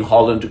being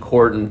hauled into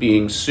court and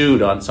being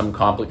sued on some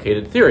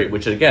complicated theory,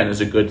 which again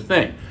is a good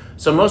thing.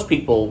 So most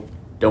people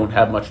don't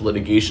have much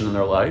litigation in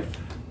their life,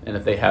 and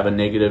if they have a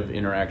negative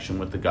interaction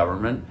with the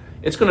government,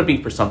 it's going to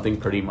be for something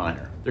pretty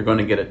minor. They're going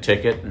to get a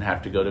ticket and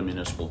have to go to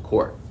municipal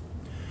court.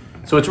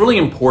 So it's really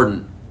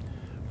important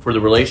for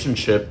the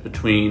relationship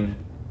between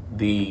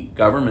the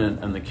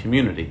government and the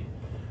community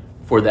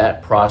for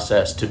that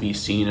process to be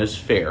seen as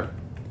fair,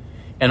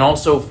 and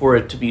also for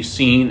it to be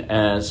seen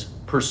as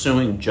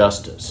pursuing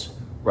justice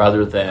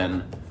rather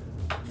than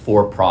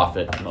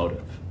for-profit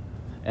motive.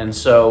 And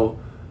so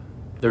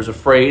there's a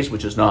phrase,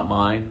 which is not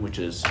mine, which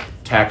is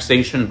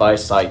taxation by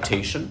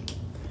citation.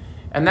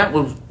 And that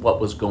was what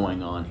was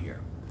going on here.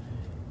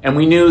 And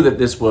we knew that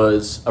this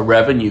was a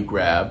revenue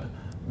grab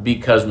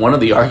because one of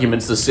the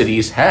arguments the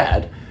cities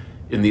had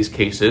in these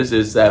cases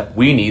is that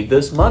we need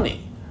this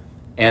money.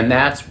 And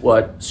that's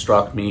what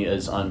struck me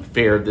as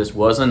unfair. This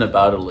wasn't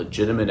about a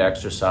legitimate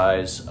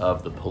exercise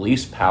of the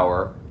police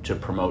power to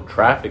promote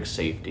traffic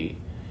safety.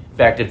 In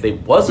fact, if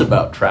it was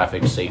about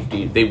traffic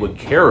safety, they would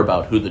care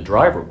about who the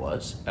driver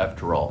was,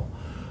 after all.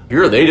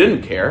 Here, they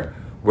didn't care.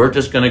 We're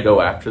just going to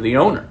go after the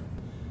owner.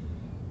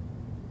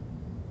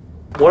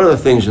 One of the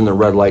things in the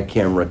red light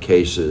camera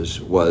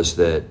cases was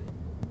that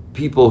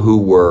people who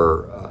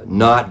were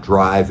not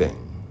driving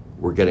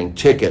were getting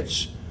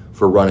tickets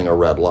for running a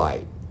red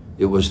light.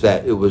 It was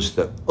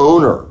the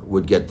owner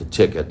would get the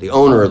ticket, the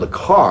owner of the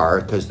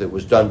car, because it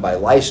was done by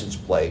license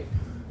plate,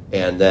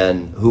 and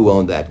then who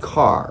owned that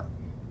car.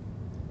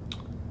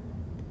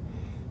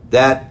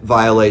 That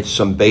violates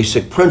some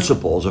basic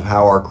principles of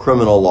how our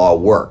criminal law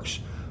works.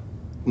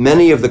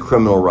 Many of the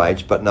criminal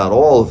rights, but not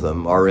all of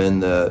them, are in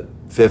the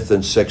Fifth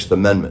and Sixth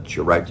Amendments.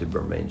 Your right to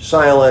remain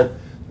silent,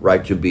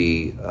 right to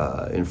be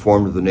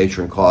informed of the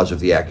nature and cause of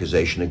the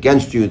accusation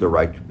against you, the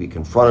right to be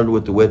confronted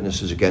with the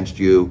witnesses against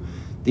you.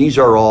 These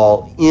are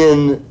all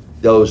in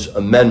those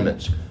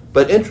amendments.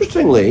 But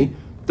interestingly,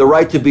 the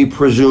right to be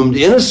presumed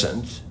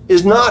innocent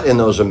is not in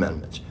those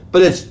amendments,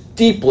 but it's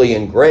deeply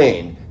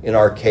ingrained in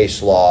our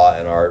case law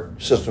and our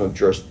system of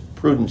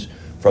jurisprudence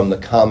from the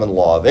common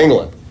law of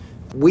England.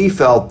 We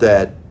felt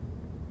that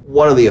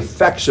one of the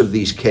effects of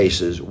these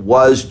cases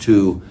was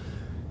to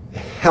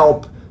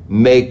help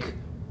make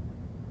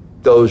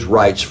those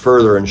rights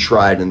further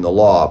enshrined in the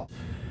law.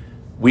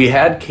 We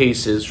had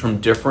cases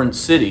from different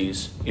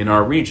cities in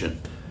our region.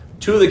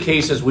 Two of the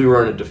cases we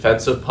were in a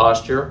defensive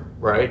posture,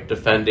 right?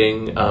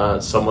 Defending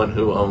someone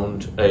who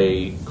owned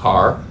a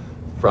car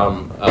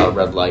from a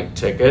red light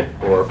ticket,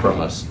 or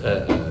from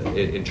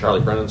in Charlie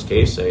Brennan's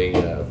case,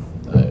 a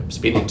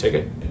speeding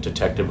ticket,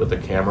 detected with a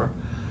camera.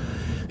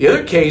 The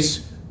other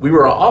case, we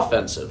were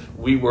offensive.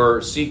 We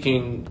were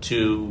seeking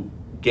to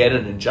get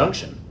an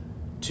injunction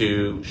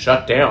to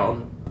shut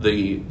down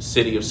the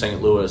City of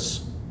St.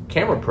 Louis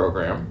camera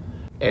program,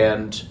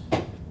 and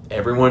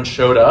everyone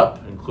showed up,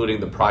 including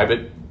the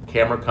private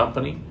camera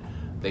company.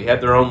 They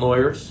had their own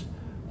lawyers,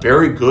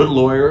 very good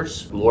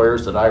lawyers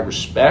that I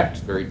respect,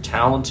 very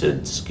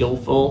talented,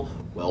 skillful,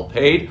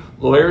 well-paid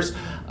lawyers.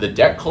 The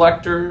debt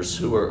collectors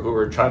who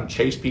were trying to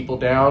chase people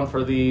down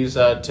for these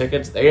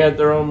tickets, they had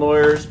their own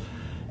lawyers.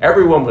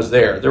 Everyone was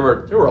there. There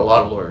were a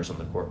lot of lawyers in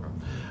the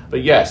courtroom.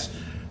 But yes,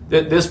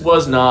 this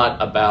was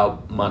not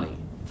about money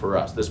for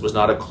us. This was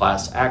not a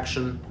class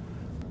action.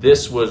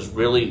 This was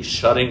really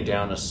shutting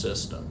down a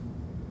system.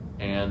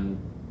 And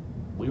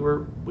we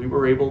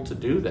were able to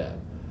do that.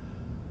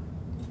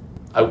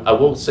 I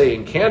will say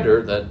in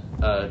candor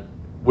that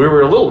we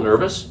were a little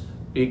nervous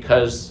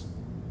because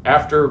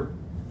after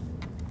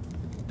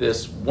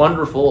this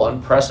wonderful,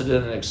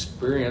 unprecedented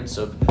experience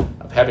of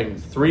having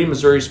 3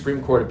 Missouri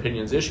Supreme Court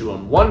opinions issue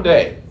on one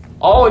day,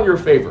 all in your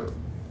favor,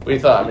 we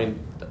thought,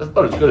 that's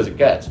about as good as it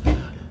gets.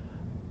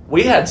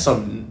 We had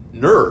some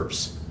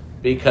nerves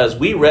because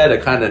we read a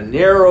kind of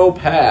narrow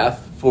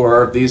path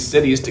for these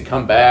cities to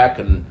come back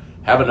and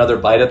have another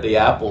bite at the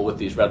apple with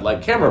these red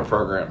light camera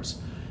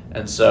programs.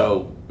 And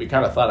so we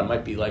kind of thought it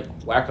might be like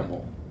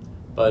whack-a-mole.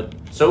 But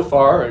so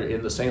far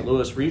in the St.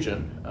 Louis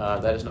region,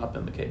 that has not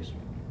been the case.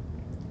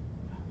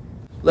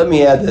 Let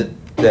me add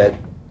that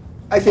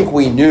I think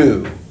we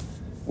knew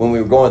when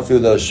we were going through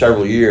those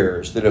several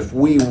years that if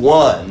we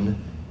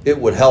won, it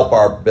would help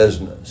our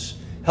business.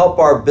 Help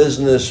our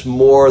business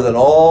more than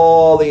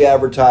all the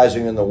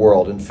advertising in the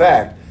world. In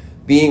fact,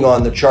 being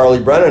on the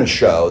Charlie Brennan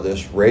Show,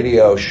 this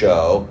radio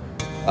show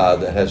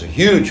that has a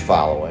huge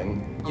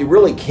following, you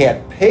really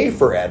can't pay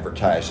for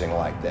advertising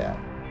like that.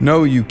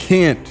 No, you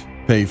can't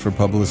pay for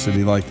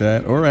publicity like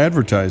that or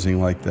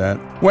advertising like that.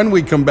 When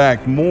we come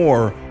back,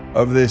 more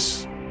of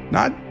this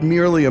not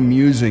merely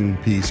amusing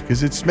piece,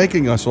 because it's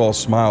making us all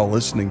smile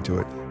listening to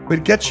it, but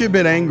it gets you a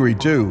bit angry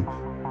too.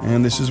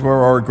 And this is where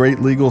our great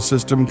legal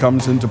system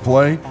comes into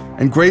play,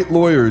 and great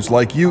lawyers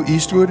like you,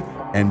 Eastwood,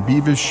 and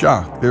Beavis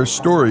Schock. Their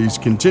stories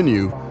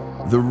continue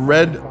the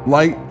red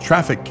light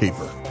traffic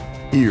caper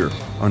here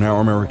on Our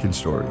American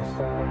Stories.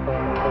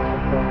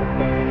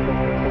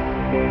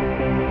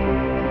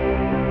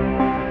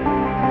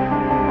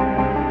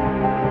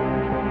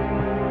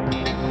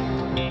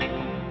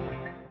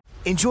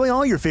 Enjoy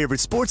all your favorite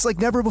sports like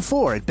never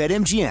before at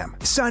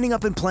BetMGM. Signing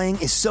up and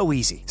playing is so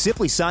easy.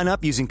 Simply sign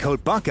up using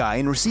code Buckeye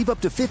and receive up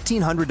to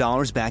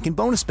 $1,500 back in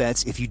bonus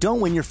bets if you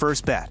don't win your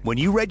first bet. When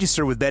you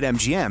register with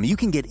BetMGM, you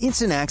can get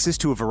instant access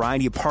to a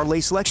variety of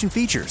parlay selection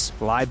features,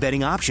 live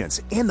betting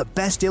options, and the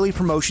best daily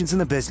promotions in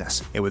the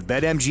business. And with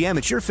BetMGM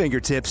at your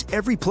fingertips,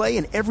 every play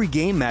and every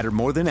game matter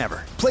more than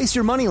ever. Place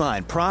your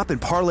moneyline, prop, and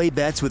parlay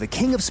bets with the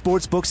king of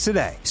sportsbooks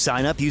today.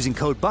 Sign up using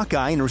code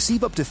Buckeye and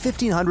receive up to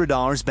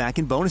 $1,500 back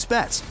in bonus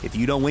bets if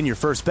you don't win your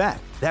first bet.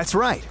 That's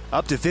right,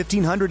 up to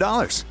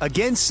 $1,500.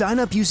 Again, sign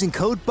up using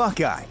code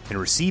Buckeye and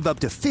receive up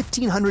to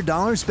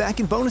 $1,500 back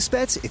in bonus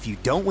bets if you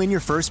don't win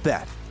your first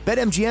bet.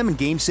 BetMGM and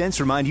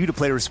GameSense remind you to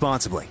play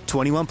responsibly.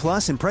 21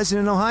 plus and present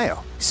in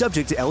Ohio.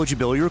 Subject to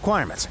eligibility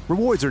requirements.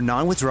 Rewards are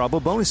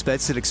non-withdrawable bonus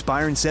bets that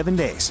expire in 7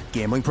 days.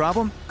 Gambling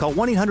problem? Call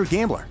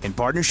 1-800-GAMBLER in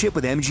partnership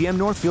with MGM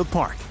Northfield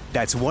Park.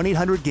 That's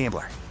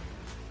 1-800-GAMBLER.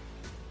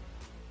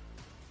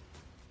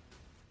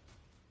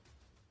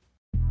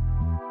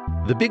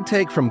 The Big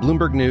Take from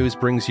Bloomberg News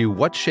brings you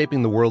what's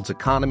shaping the world's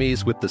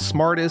economies with the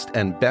smartest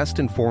and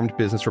best-informed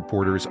business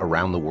reporters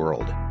around the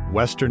world.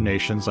 Western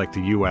nations like the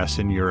U.S.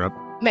 and Europe.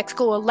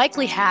 Mexico will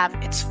likely have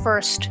its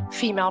first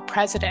female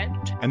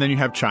president. And then you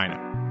have China.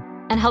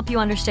 And help you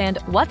understand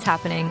what's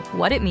happening,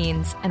 what it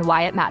means, and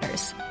why it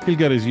matters. He'll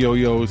get his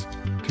yo-yos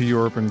to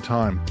Europe in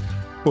time.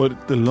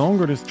 But the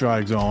longer this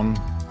drags on,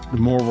 the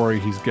more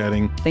worried he's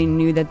getting. They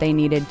knew that they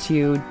needed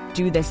to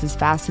do this as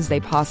fast as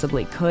they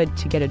possibly could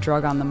to get a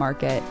drug on the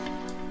market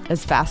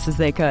as fast as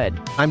they could.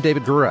 I'm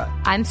David Gura.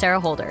 I'm Sarah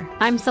Holder.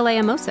 I'm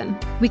Saleha Mohsen.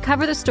 We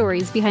cover the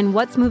stories behind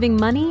what's moving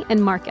money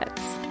and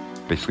markets.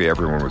 Basically,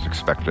 everyone was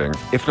expecting,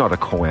 if not a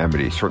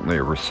calamity, certainly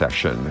a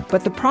recession.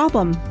 But the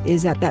problem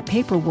is that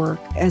paperwork,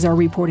 as our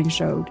reporting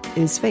showed,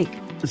 is fake.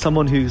 As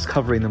someone who's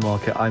covering the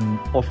market, I'm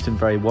often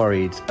very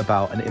worried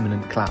about an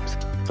imminent collapse.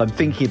 So I'm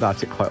thinking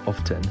about it quite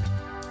often.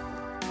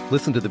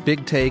 Listen to The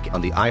Big Take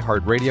on the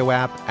iHeartRadio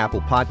app,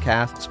 Apple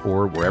Podcasts,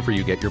 or wherever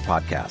you get your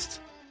podcasts.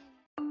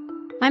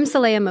 I'm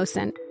Saleha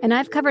Mohsen, and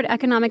I've covered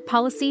economic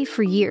policy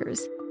for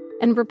years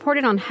and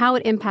reported on how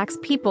it impacts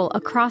people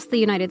across the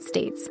United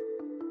States.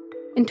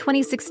 In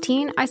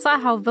 2016, I saw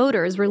how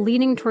voters were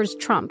leaning towards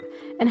Trump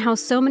and how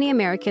so many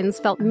Americans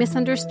felt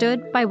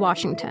misunderstood by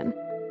Washington.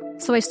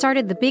 So I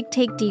started The Big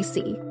Take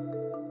DC.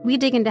 We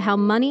dig into how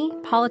money,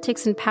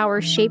 politics, and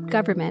power shape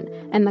government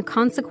and the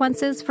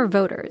consequences for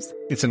voters.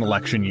 It's an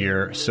election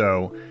year,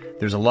 so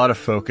there's a lot of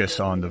focus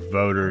on the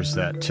voters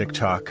that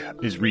TikTok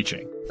is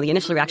reaching. The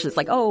initial reaction is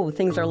like, oh,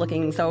 things are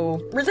looking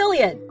so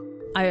resilient.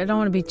 I don't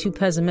want to be too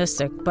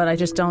pessimistic, but I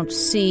just don't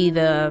see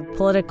the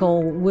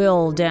political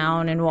will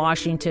down in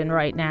Washington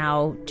right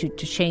now to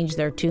change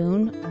their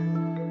tune.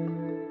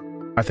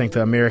 I think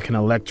the American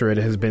electorate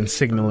has been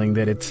signaling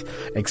that it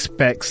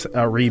expects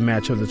a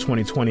rematch of the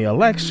 2020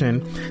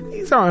 election.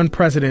 These are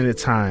unprecedented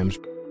times.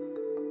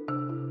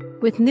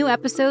 With new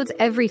episodes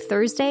every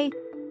Thursday,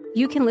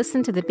 you can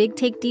listen to The Big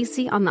Take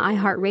DC on the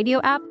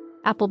iHeartRadio app,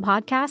 Apple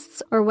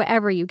Podcasts, or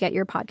wherever you get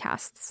your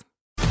podcasts.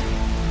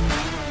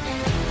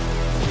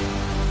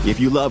 If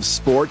you love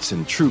sports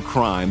and true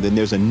crime, then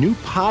there's a new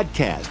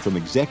podcast from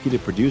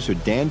executive producer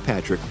Dan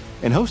Patrick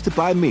and hosted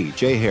by me,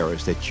 Jay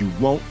Harris, that you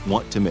won't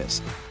want to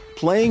miss.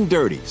 Playing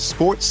Dirty: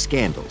 Sports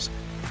Scandals.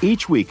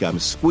 Each week, I'm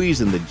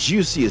squeezing the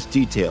juiciest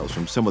details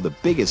from some of the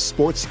biggest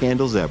sports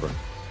scandals ever.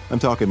 I'm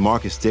talking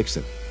Marcus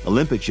Dixon,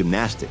 Olympic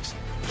gymnastics,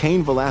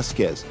 Cain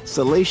Velasquez,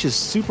 salacious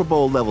Super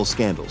Bowl-level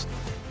scandals.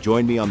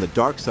 Join me on the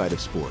dark side of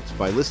sports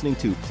by listening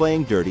to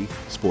Playing Dirty: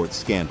 Sports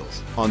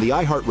Scandals on the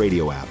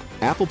iHeartRadio app,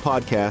 Apple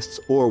Podcasts,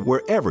 or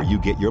wherever you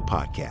get your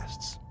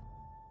podcasts.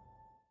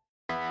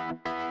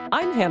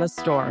 I'm Hannah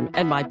Storm,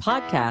 and my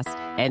podcast,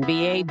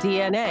 NBA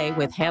DNA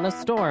with Hannah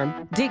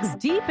Storm, digs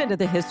deep into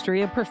the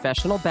history of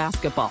professional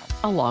basketball,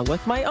 along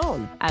with my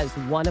own, as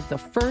one of the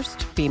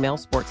first female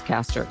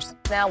sportscasters.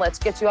 Now let's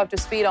get you up to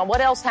speed on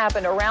what else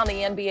happened around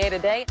the NBA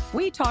today.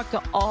 We talked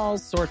to all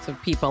sorts of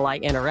people I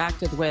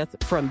interacted with,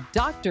 from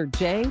Dr.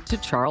 J to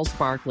Charles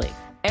Barkley,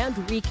 and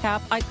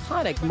recap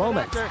iconic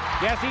moments.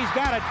 Yes, he's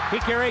got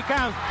it. Here he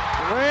comes.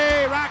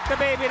 Way rock the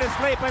baby to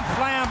sleep and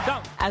slam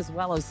dunk. As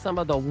well as some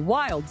of the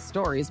wild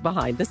stories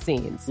behind the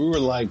scenes. We were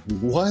like,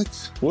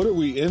 what? What are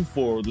we in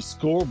for? The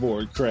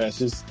scoreboard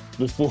crashes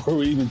before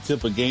we even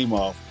tip a game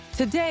off.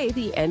 Today,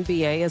 the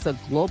NBA is a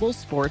global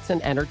sports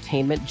and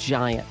entertainment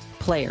giant.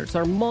 Players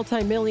are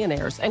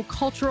multimillionaires and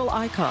cultural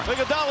icons.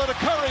 Iguodala to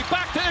Curry,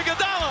 back to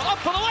Iguodala, up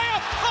for the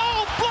layup.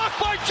 Oh, blocked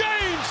by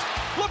James.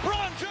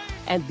 LeBron James.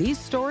 And these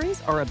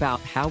stories are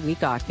about how we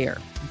got here,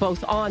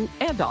 both on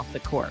and off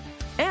the court.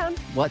 And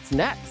what's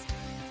next?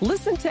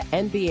 Listen to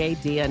NBA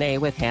DNA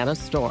with Hannah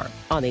Storm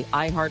on the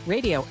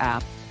iHeartRadio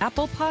app,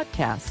 Apple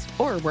Podcasts,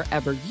 or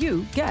wherever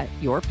you get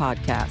your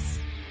podcasts.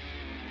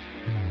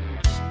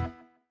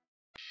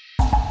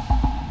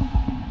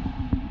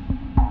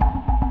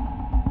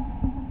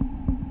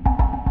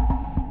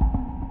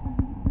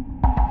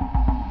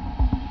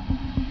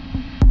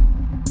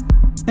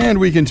 And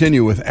we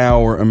continue with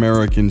Our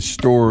American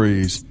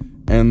Stories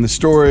and the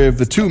story of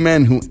the two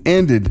men who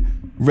ended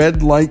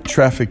red light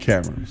traffic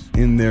cameras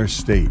in their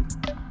state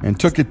and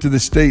took it to the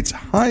state's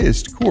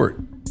highest court.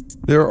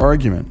 Their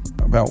argument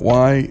about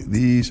why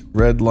these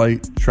red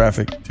light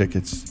traffic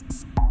tickets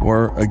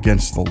were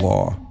against the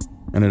law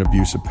and an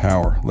abuse of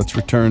power. Let's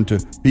return to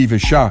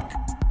Beavis Schock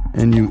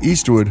and New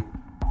Eastwood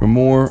for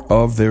more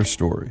of their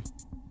story.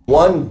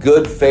 One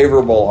good,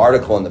 favorable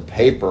article in the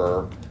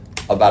paper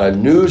about a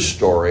news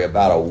story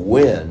about a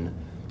win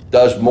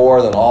does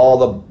more than all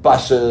the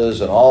buses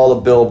and all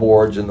the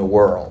billboards in the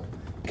world,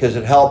 because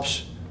it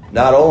helps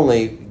not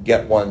only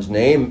get one's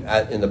name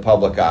in the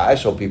public eye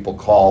so people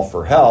call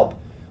for help,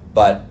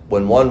 but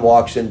when one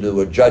walks into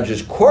a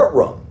judge's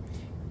courtroom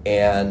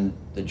and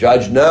the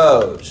judge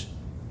knows,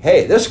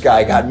 hey, this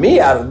guy got me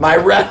out of my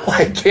red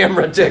light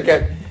camera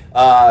ticket,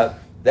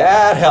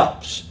 that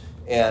helps.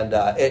 And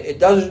it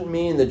doesn't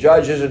mean the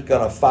judge isn't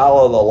going to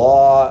follow the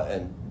law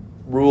and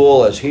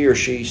rule as he or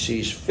she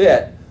sees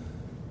fit,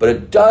 but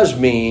it does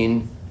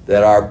mean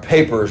that our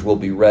papers will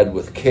be read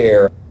with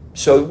care.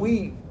 So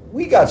we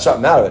got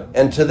something out of it.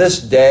 And to this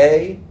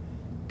day,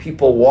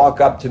 people walk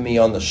up to me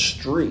on the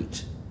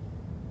street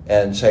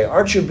and say,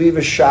 aren't you Beavis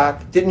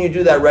Schock? Didn't you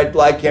do that red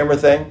light camera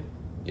thing?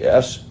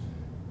 Yes.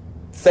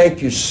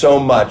 Thank you so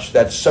much.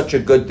 That's such a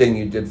good thing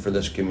you did for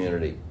this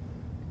community.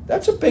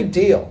 That's a big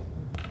deal.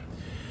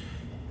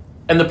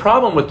 And the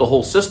problem with the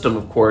whole system,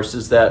 of course,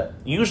 is that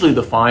usually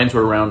the fines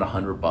were around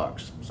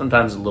 $100,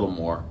 sometimes a little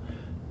more.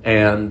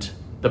 And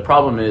the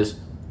problem is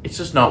it's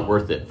just not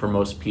worth it for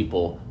most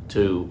people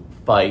to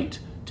fight,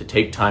 to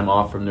take time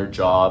off from their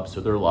jobs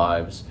or their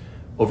lives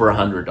over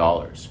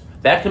 $100.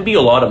 That can be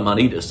a lot of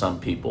money to some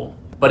people,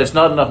 but it's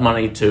not enough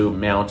money to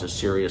mount a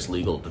serious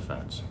legal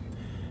defense.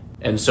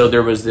 And so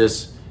there was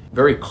this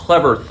very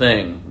clever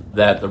thing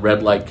that the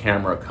red light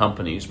camera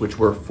companies, which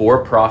were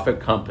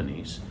for-profit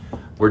companies,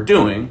 were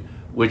doing,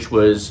 which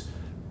was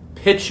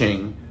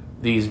pitching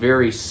these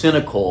very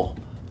cynical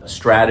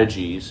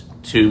strategies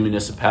to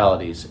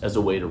municipalities as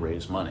a way to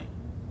raise money.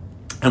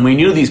 And we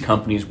knew these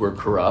companies were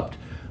corrupt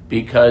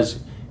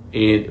because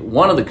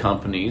one of the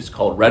companies,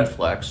 called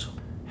Redflex,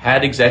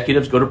 had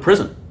executives go to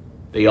prison.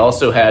 They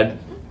also had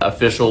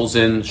officials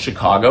in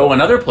Chicago and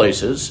other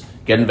places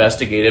get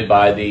investigated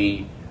by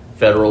the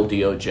federal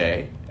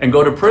DOJ and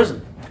go to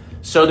prison.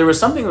 So there was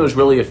something that was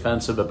really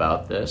offensive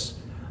about this.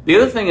 The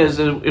other thing is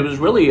that it was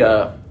really,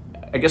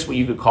 I guess what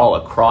you could call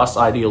a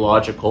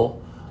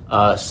cross-ideological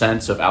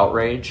sense of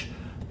outrage.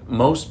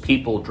 Most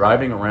people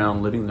driving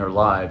around living their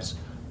lives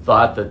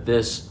thought that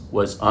this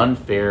was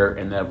unfair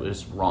and that it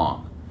was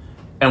wrong.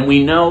 And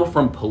we know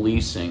from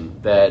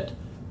policing that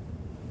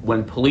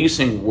when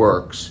policing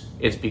works,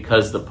 it's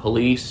because the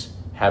police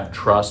have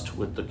trust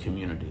with the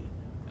community.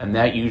 And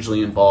that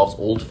usually involves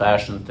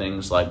old-fashioned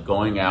things like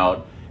going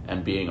out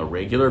and being a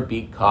regular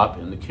beat cop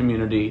in the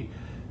community.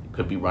 It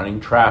could be running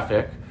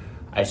traffic.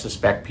 I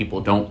suspect people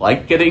don't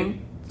like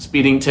getting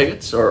speeding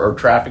tickets or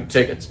traffic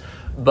tickets.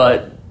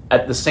 But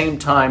at the same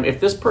time, if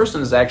this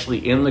person is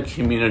actually in the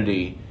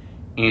community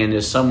and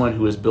is someone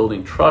who is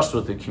building trust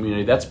with the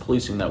community, that's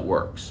policing that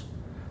works.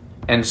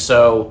 And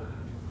so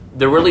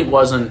there really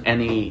wasn't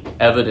any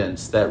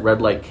evidence that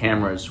red light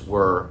cameras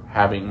were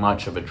having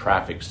much of a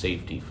traffic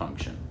safety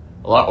function.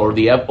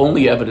 The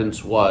only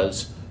evidence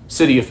was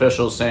city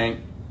officials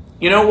saying,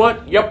 you know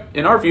what, yep,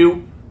 in our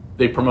view,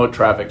 they promote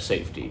traffic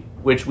safety,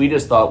 which we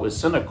just thought was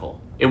cynical.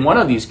 In one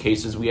of these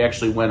cases, we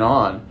actually went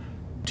on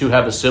to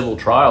have a civil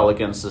trial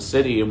against the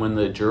city, and when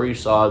the jury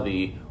saw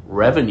the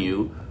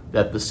revenue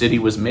that the city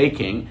was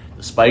making,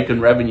 the spike in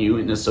revenue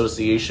in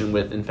association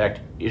with, in fact,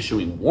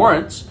 issuing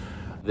warrants,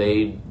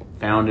 they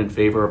found in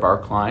favor of our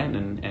client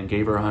and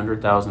gave her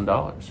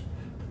 $100,000.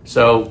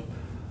 So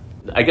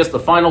I guess the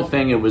final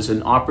thing, it was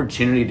an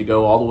opportunity to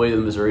go all the way to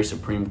the Missouri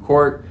Supreme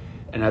Court.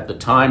 And at the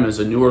time, as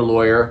a newer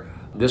lawyer,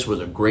 this was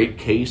a great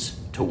case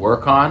to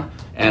work on.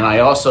 And I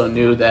also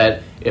knew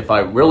that if I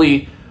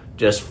really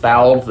just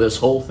fouled this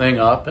whole thing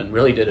up and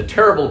really did a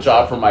terrible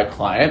job for my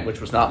client, which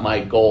was not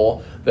my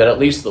goal, that at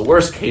least the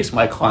worst case,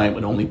 my client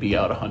would only be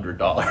out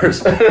 $100.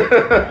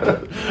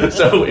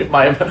 So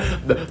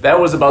that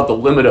was about the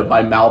limit of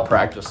my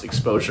malpractice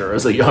exposure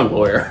as a young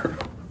lawyer.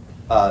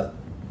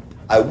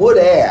 I would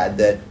add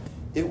that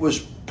it was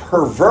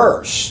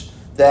perverse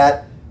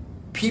that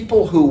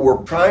people who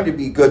were trying to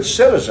be good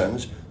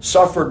citizens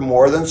suffered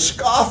more than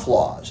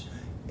scofflaws.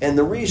 And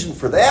the reason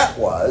for that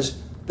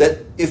was that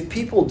if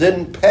people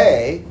didn't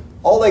pay,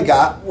 all they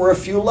got were a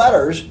few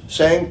letters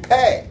saying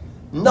pay.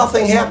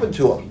 Nothing happened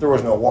to them. There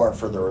was no warrant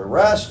for their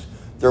arrest.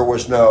 There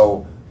was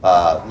no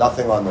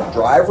nothing on the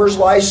driver's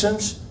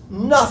license,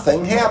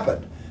 nothing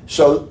happened.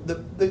 So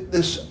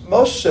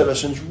most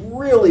citizens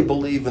really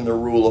believe in the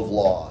rule of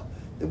law.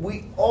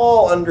 We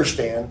all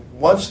understand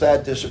once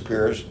that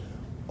disappears,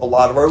 a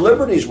lot of our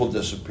liberties will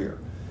disappear.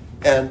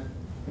 And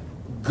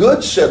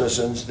good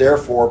citizens,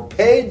 therefore,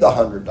 paid the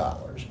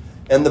 $100,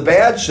 and the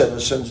bad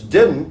citizens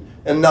didn't,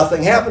 and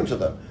nothing happened to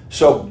them.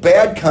 So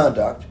bad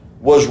conduct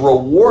was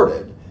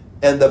rewarded,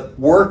 and the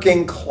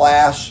working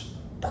class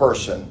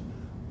person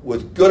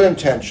with good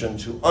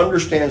intentions who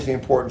understands the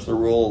importance of the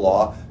rule of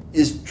law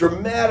is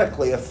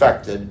dramatically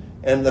affected,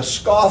 and the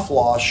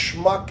scofflaw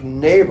schmuck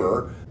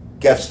neighbor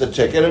gets the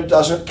ticket and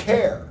doesn't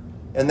care.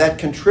 And that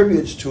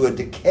contributes to a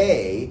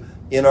decay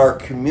in our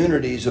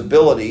community's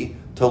ability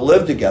to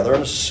live together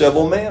in a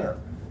civil manner.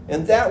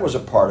 And that was a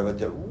part of it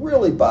that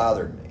really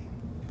bothered me.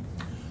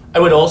 I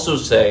would also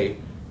say,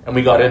 and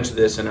we got into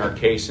this in our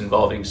case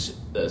involving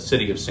the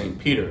city of St.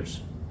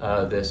 Peter's,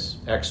 this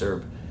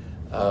exurb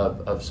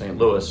of St.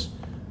 Louis,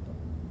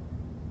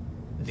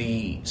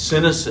 the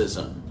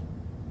cynicism,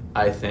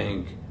 I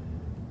think,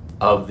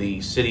 of the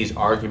city's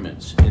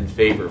arguments in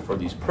favor for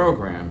these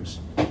programs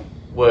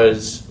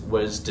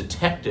was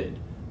detected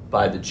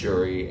by the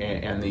jury,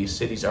 and the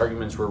city's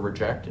arguments were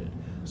rejected.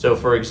 So,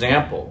 for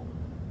example,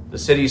 the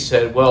city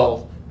said,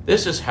 well,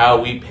 this is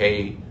how we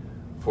pay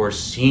for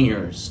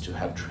seniors to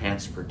have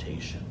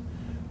transportation.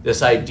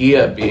 This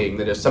idea being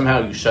that if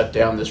somehow you shut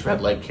down this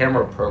red light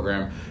camera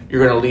program,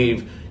 you're going to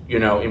leave,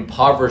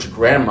 impoverished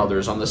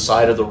grandmothers on the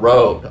side of the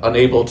road,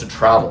 unable to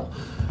travel.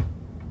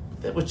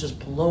 That was just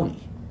baloney.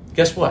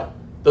 Guess what?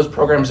 Those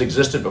programs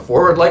existed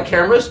before red light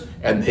cameras,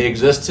 and they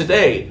exist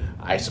today.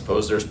 I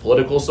suppose there's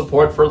political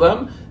support for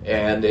them,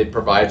 and it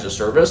provides a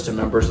service to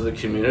members of the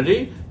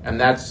community, and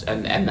that's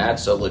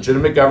a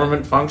legitimate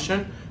government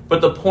function.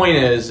 But the point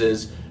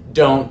is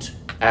don't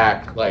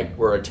act like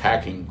we're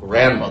attacking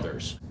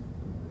grandmothers.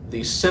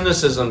 The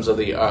cynicisms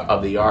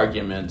of the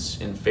arguments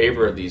in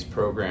favor of these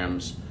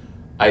programs,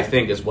 I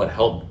think, is what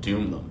helped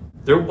doom them.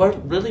 There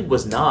really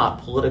was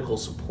not political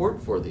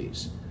support for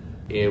these.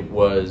 It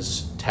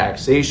was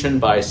taxation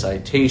by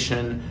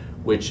citation,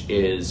 which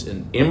is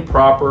an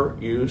improper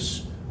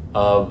use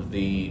of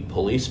the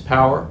police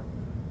power.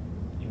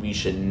 We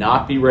should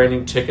not be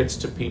writing tickets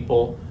to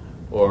people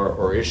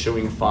or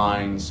issuing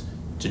fines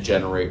to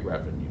generate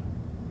revenue.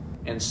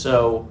 And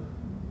so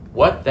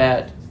what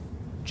that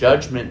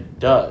judgment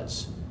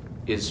does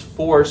is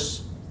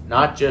force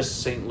not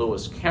just St.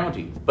 Louis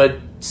County, but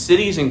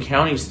cities and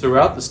counties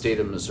throughout the state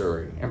of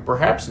Missouri, and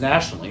perhaps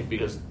nationally,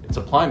 because it's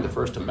applying the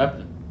First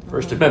Amendment. The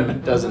First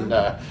Amendment doesn't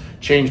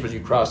change when you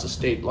cross the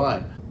state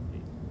line.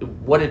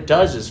 What it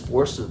does is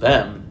force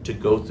them to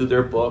go through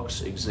their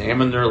books,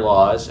 examine their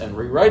laws, and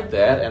rewrite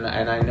that. And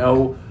I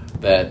know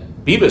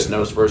that Bibas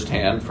knows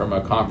firsthand from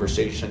a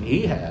conversation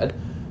he had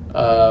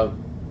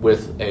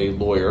with a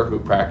lawyer who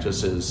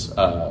practices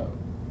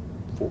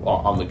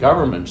on the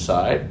government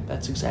side.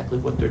 That's exactly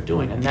what they're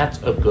doing, and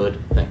that's a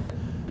good thing.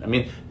 I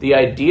mean, the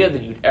idea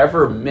that you'd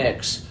ever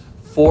mix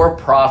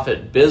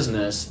for-profit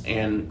business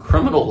and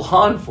criminal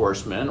law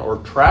enforcement or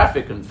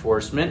traffic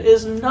enforcement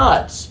is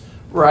nuts,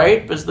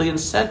 right? Because the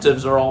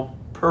incentives are all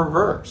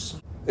perverse.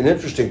 An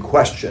interesting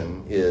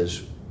question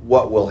is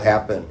what will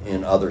happen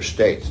in other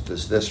states?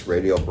 Does this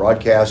radio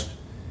broadcast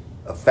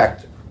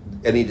affect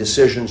any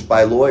decisions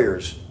by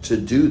lawyers to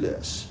do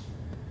this,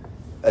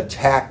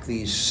 attack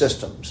these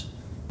systems?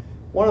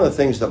 One of the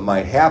things that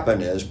might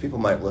happen is people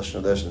might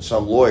listen to this and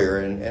some lawyer,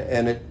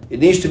 and it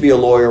needs to be a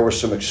lawyer with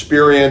some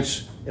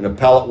experience in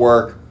appellate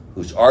work,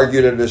 who's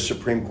argued at the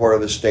Supreme Court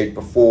of the state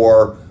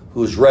before,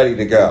 who's ready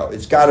to go.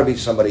 It's got to be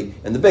somebody,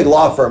 and the big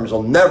law firms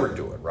will never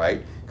do it,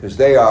 right? Because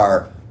they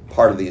are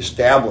part of the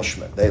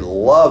establishment. They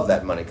love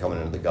that money coming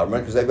into the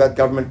government because they've got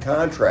government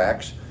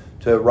contracts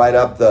to write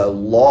up the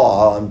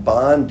law on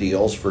bond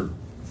deals for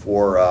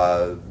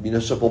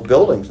municipal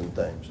buildings and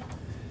things.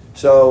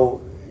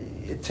 So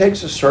it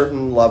takes a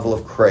certain level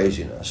of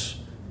craziness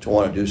to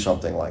want to do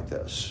something like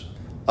this.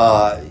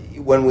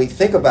 When we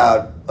think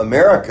about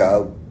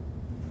America,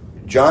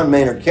 John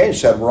Maynard Keynes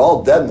said we're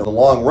all dead in the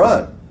long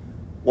run.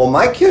 Well,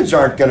 my kids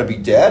aren't going to be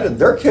dead, and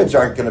their kids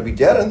aren't going to be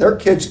dead, and their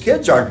kids'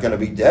 kids aren't going to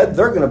be dead.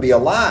 They're going to be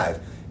alive.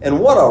 And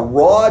what a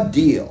raw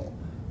deal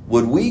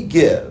would we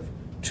give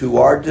to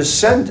our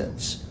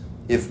descendants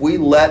if we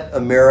let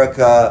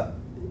America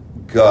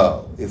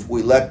go, if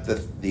we let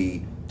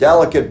the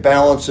delicate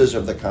balances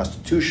of the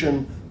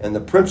Constitution and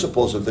the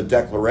principles of the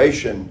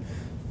Declaration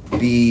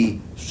be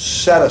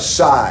set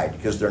aside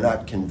because they're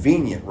not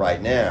convenient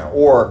right now,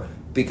 or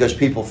because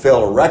people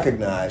fail to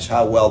recognize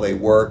how well they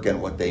work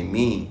and what they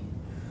mean.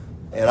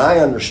 And I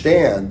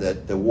understand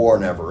that the war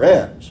never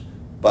ends,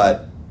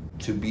 but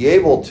to be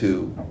able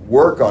to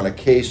work on a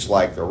case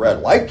like the red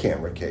light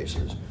camera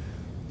cases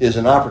is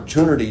an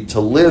opportunity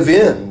to live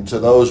into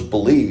those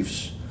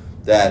beliefs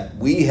that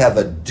we have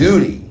a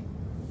duty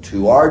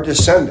to our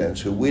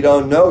descendants who we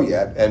don't know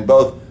yet, and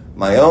both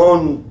my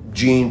own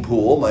gene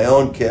pool, my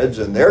own kids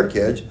and their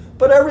kids,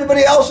 but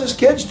everybody else's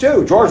kids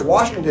too. George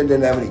Washington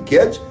didn't have any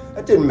kids.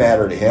 That didn't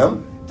matter to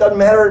him. It doesn't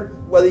matter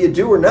whether you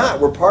do or not,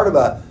 we're part of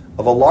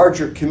a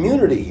larger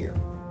community here.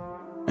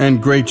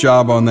 And great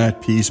job on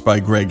that piece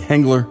by Greg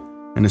Hengler.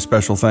 And a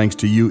special thanks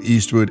to you,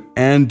 Eastwood,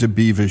 and to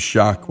Beavis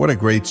Schock. What a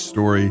great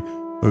story.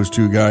 Those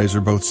two guys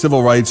are both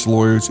civil rights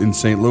lawyers in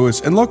St.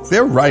 Louis. And look,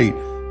 they're right.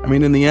 I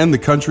mean, in the end, the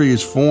country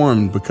is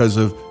formed because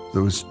of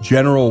those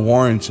general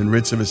warrants and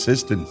writs of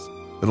assistance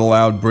that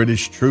allowed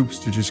British troops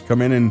to just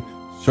come in and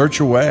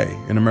search away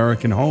in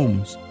American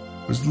homes.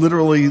 It was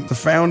literally the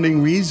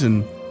founding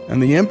reason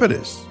and the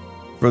impetus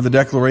for the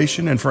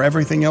Declaration and for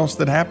everything else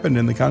that happened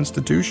in the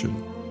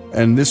Constitution.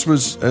 And this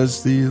was,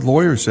 as the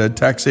lawyer said,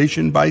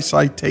 taxation by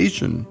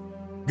citation.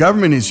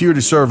 Government is here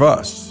to serve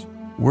us.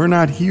 We're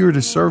not here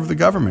to serve the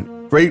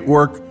government. Great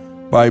work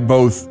by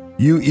both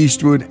you,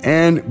 Eastwood,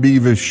 and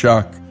Beavis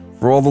Schock,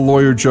 for all the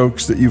lawyer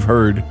jokes that you've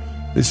heard.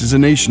 This is a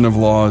nation of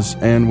laws,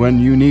 and when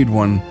you need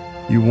one,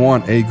 you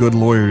want a good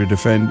lawyer to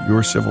defend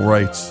your civil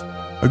rights.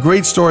 A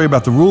great story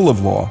about the rule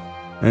of law,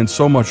 and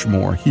so much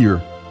more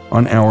here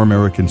on Our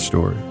American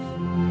Stories.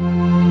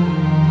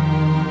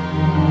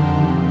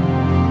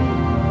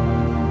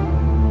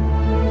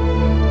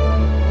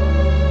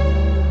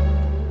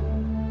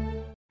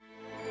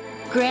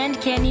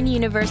 Grand Canyon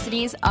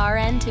University's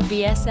RN to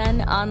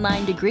BSN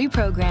online degree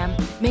program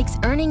makes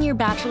earning your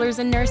bachelor's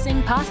in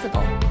nursing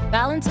possible.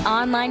 Balance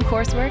online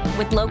coursework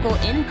with local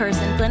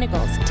in-person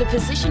clinicals to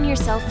position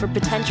yourself for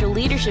potential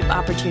leadership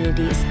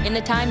opportunities in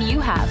the time you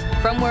have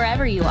from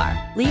wherever you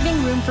are,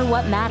 leaving room for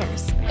what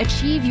matters.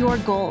 Achieve your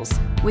goals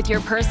with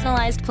your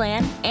personalized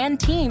plan and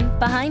team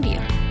behind you.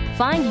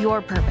 Find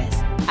your purpose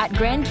at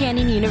Grand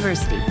Canyon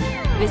University.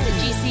 Visit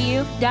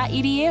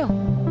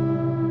gcu.edu.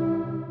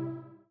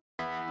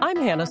 I'm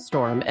Hannah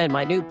Storm, and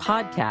my new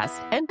podcast,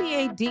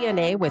 NBA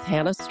DNA with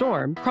Hannah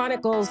Storm,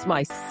 chronicles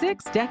my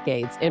 6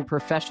 decades in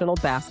professional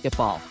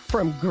basketball.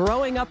 From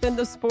growing up in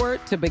the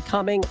sport to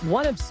becoming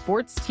one of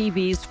sports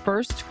TV's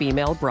first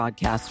female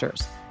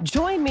broadcasters.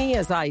 Join me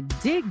as I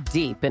dig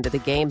deep into the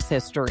game's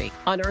history,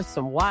 unearth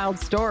some wild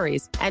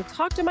stories, and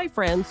talk to my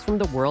friends from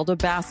the world of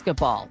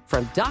basketball,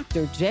 from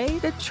Dr. J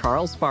to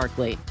Charles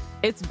Barkley.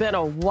 It's been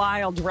a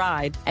wild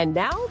ride, and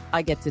now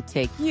I get to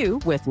take you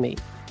with me.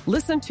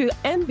 Listen to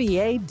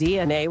NBA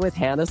DNA with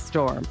Hannah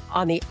Storm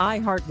on the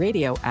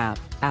iHeartRadio app,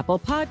 Apple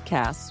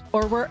Podcasts,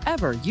 or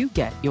wherever you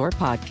get your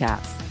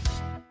podcasts.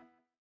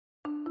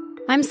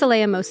 I'm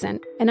Saleha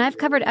Mohsin, and I've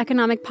covered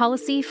economic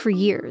policy for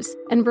years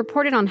and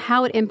reported on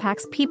how it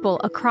impacts people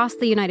across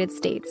the United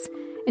States.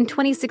 In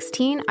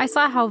 2016, I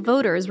saw how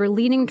voters were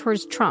leaning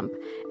towards Trump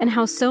and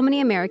how so many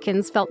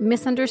Americans felt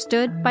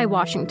misunderstood by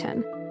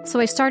Washington.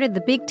 So I started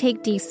The Big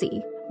Take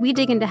DC. We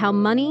dig into how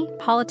money,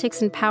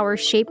 politics, and power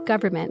shape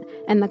government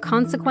and the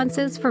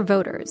consequences for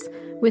voters.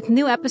 With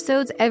new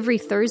episodes every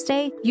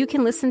Thursday, you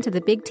can listen to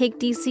The Big Take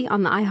DC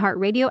on the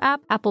iHeartRadio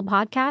app, Apple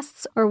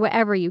Podcasts, or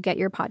wherever you get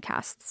your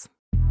podcasts.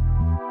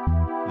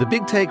 The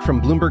Big Take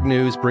from Bloomberg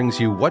News brings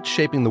you what's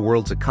shaping the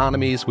world's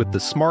economies with the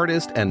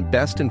smartest and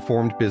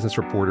best-informed business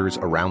reporters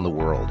around the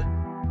world.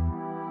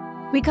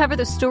 We cover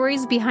the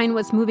stories behind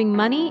what's moving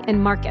money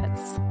and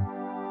markets,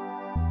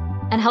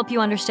 and help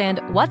you understand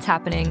what's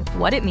happening,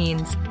 what it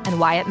means, and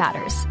why it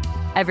matters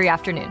every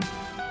afternoon.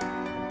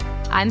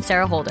 I'm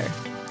Sarah Holder.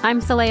 I'm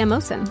Saleha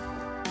Mohsin.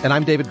 And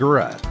I'm David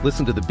Gura.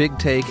 Listen to The Big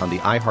Take on the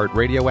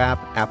iHeartRadio app,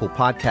 Apple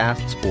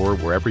Podcasts, or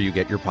wherever you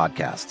get your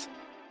podcasts.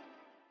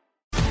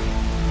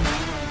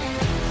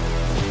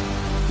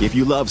 If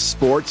you love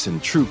sports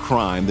and true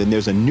crime, then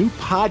there's a new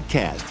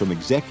podcast from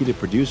executive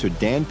producer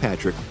Dan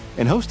Patrick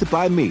and hosted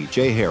by me,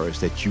 Jay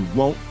Harris, that you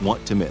won't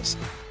want to miss.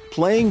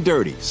 Playing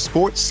Dirty: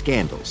 Sports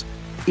Scandals.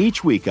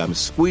 Each week, I'm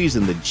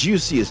squeezing the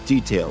juiciest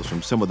details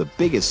from some of the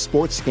biggest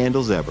sports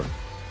scandals ever.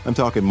 I'm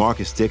talking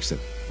Marcus Dixon,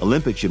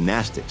 Olympic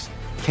gymnastics,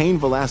 Cain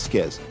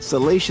Velasquez,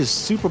 salacious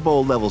Super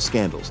Bowl-level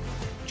scandals.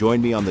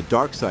 Join me on the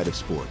dark side of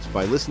sports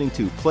by listening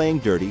to Playing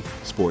Dirty: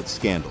 Sports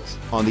Scandals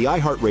on the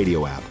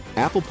iHeartRadio app,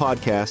 Apple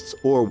Podcasts,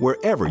 or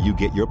wherever you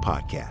get your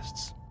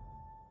podcasts.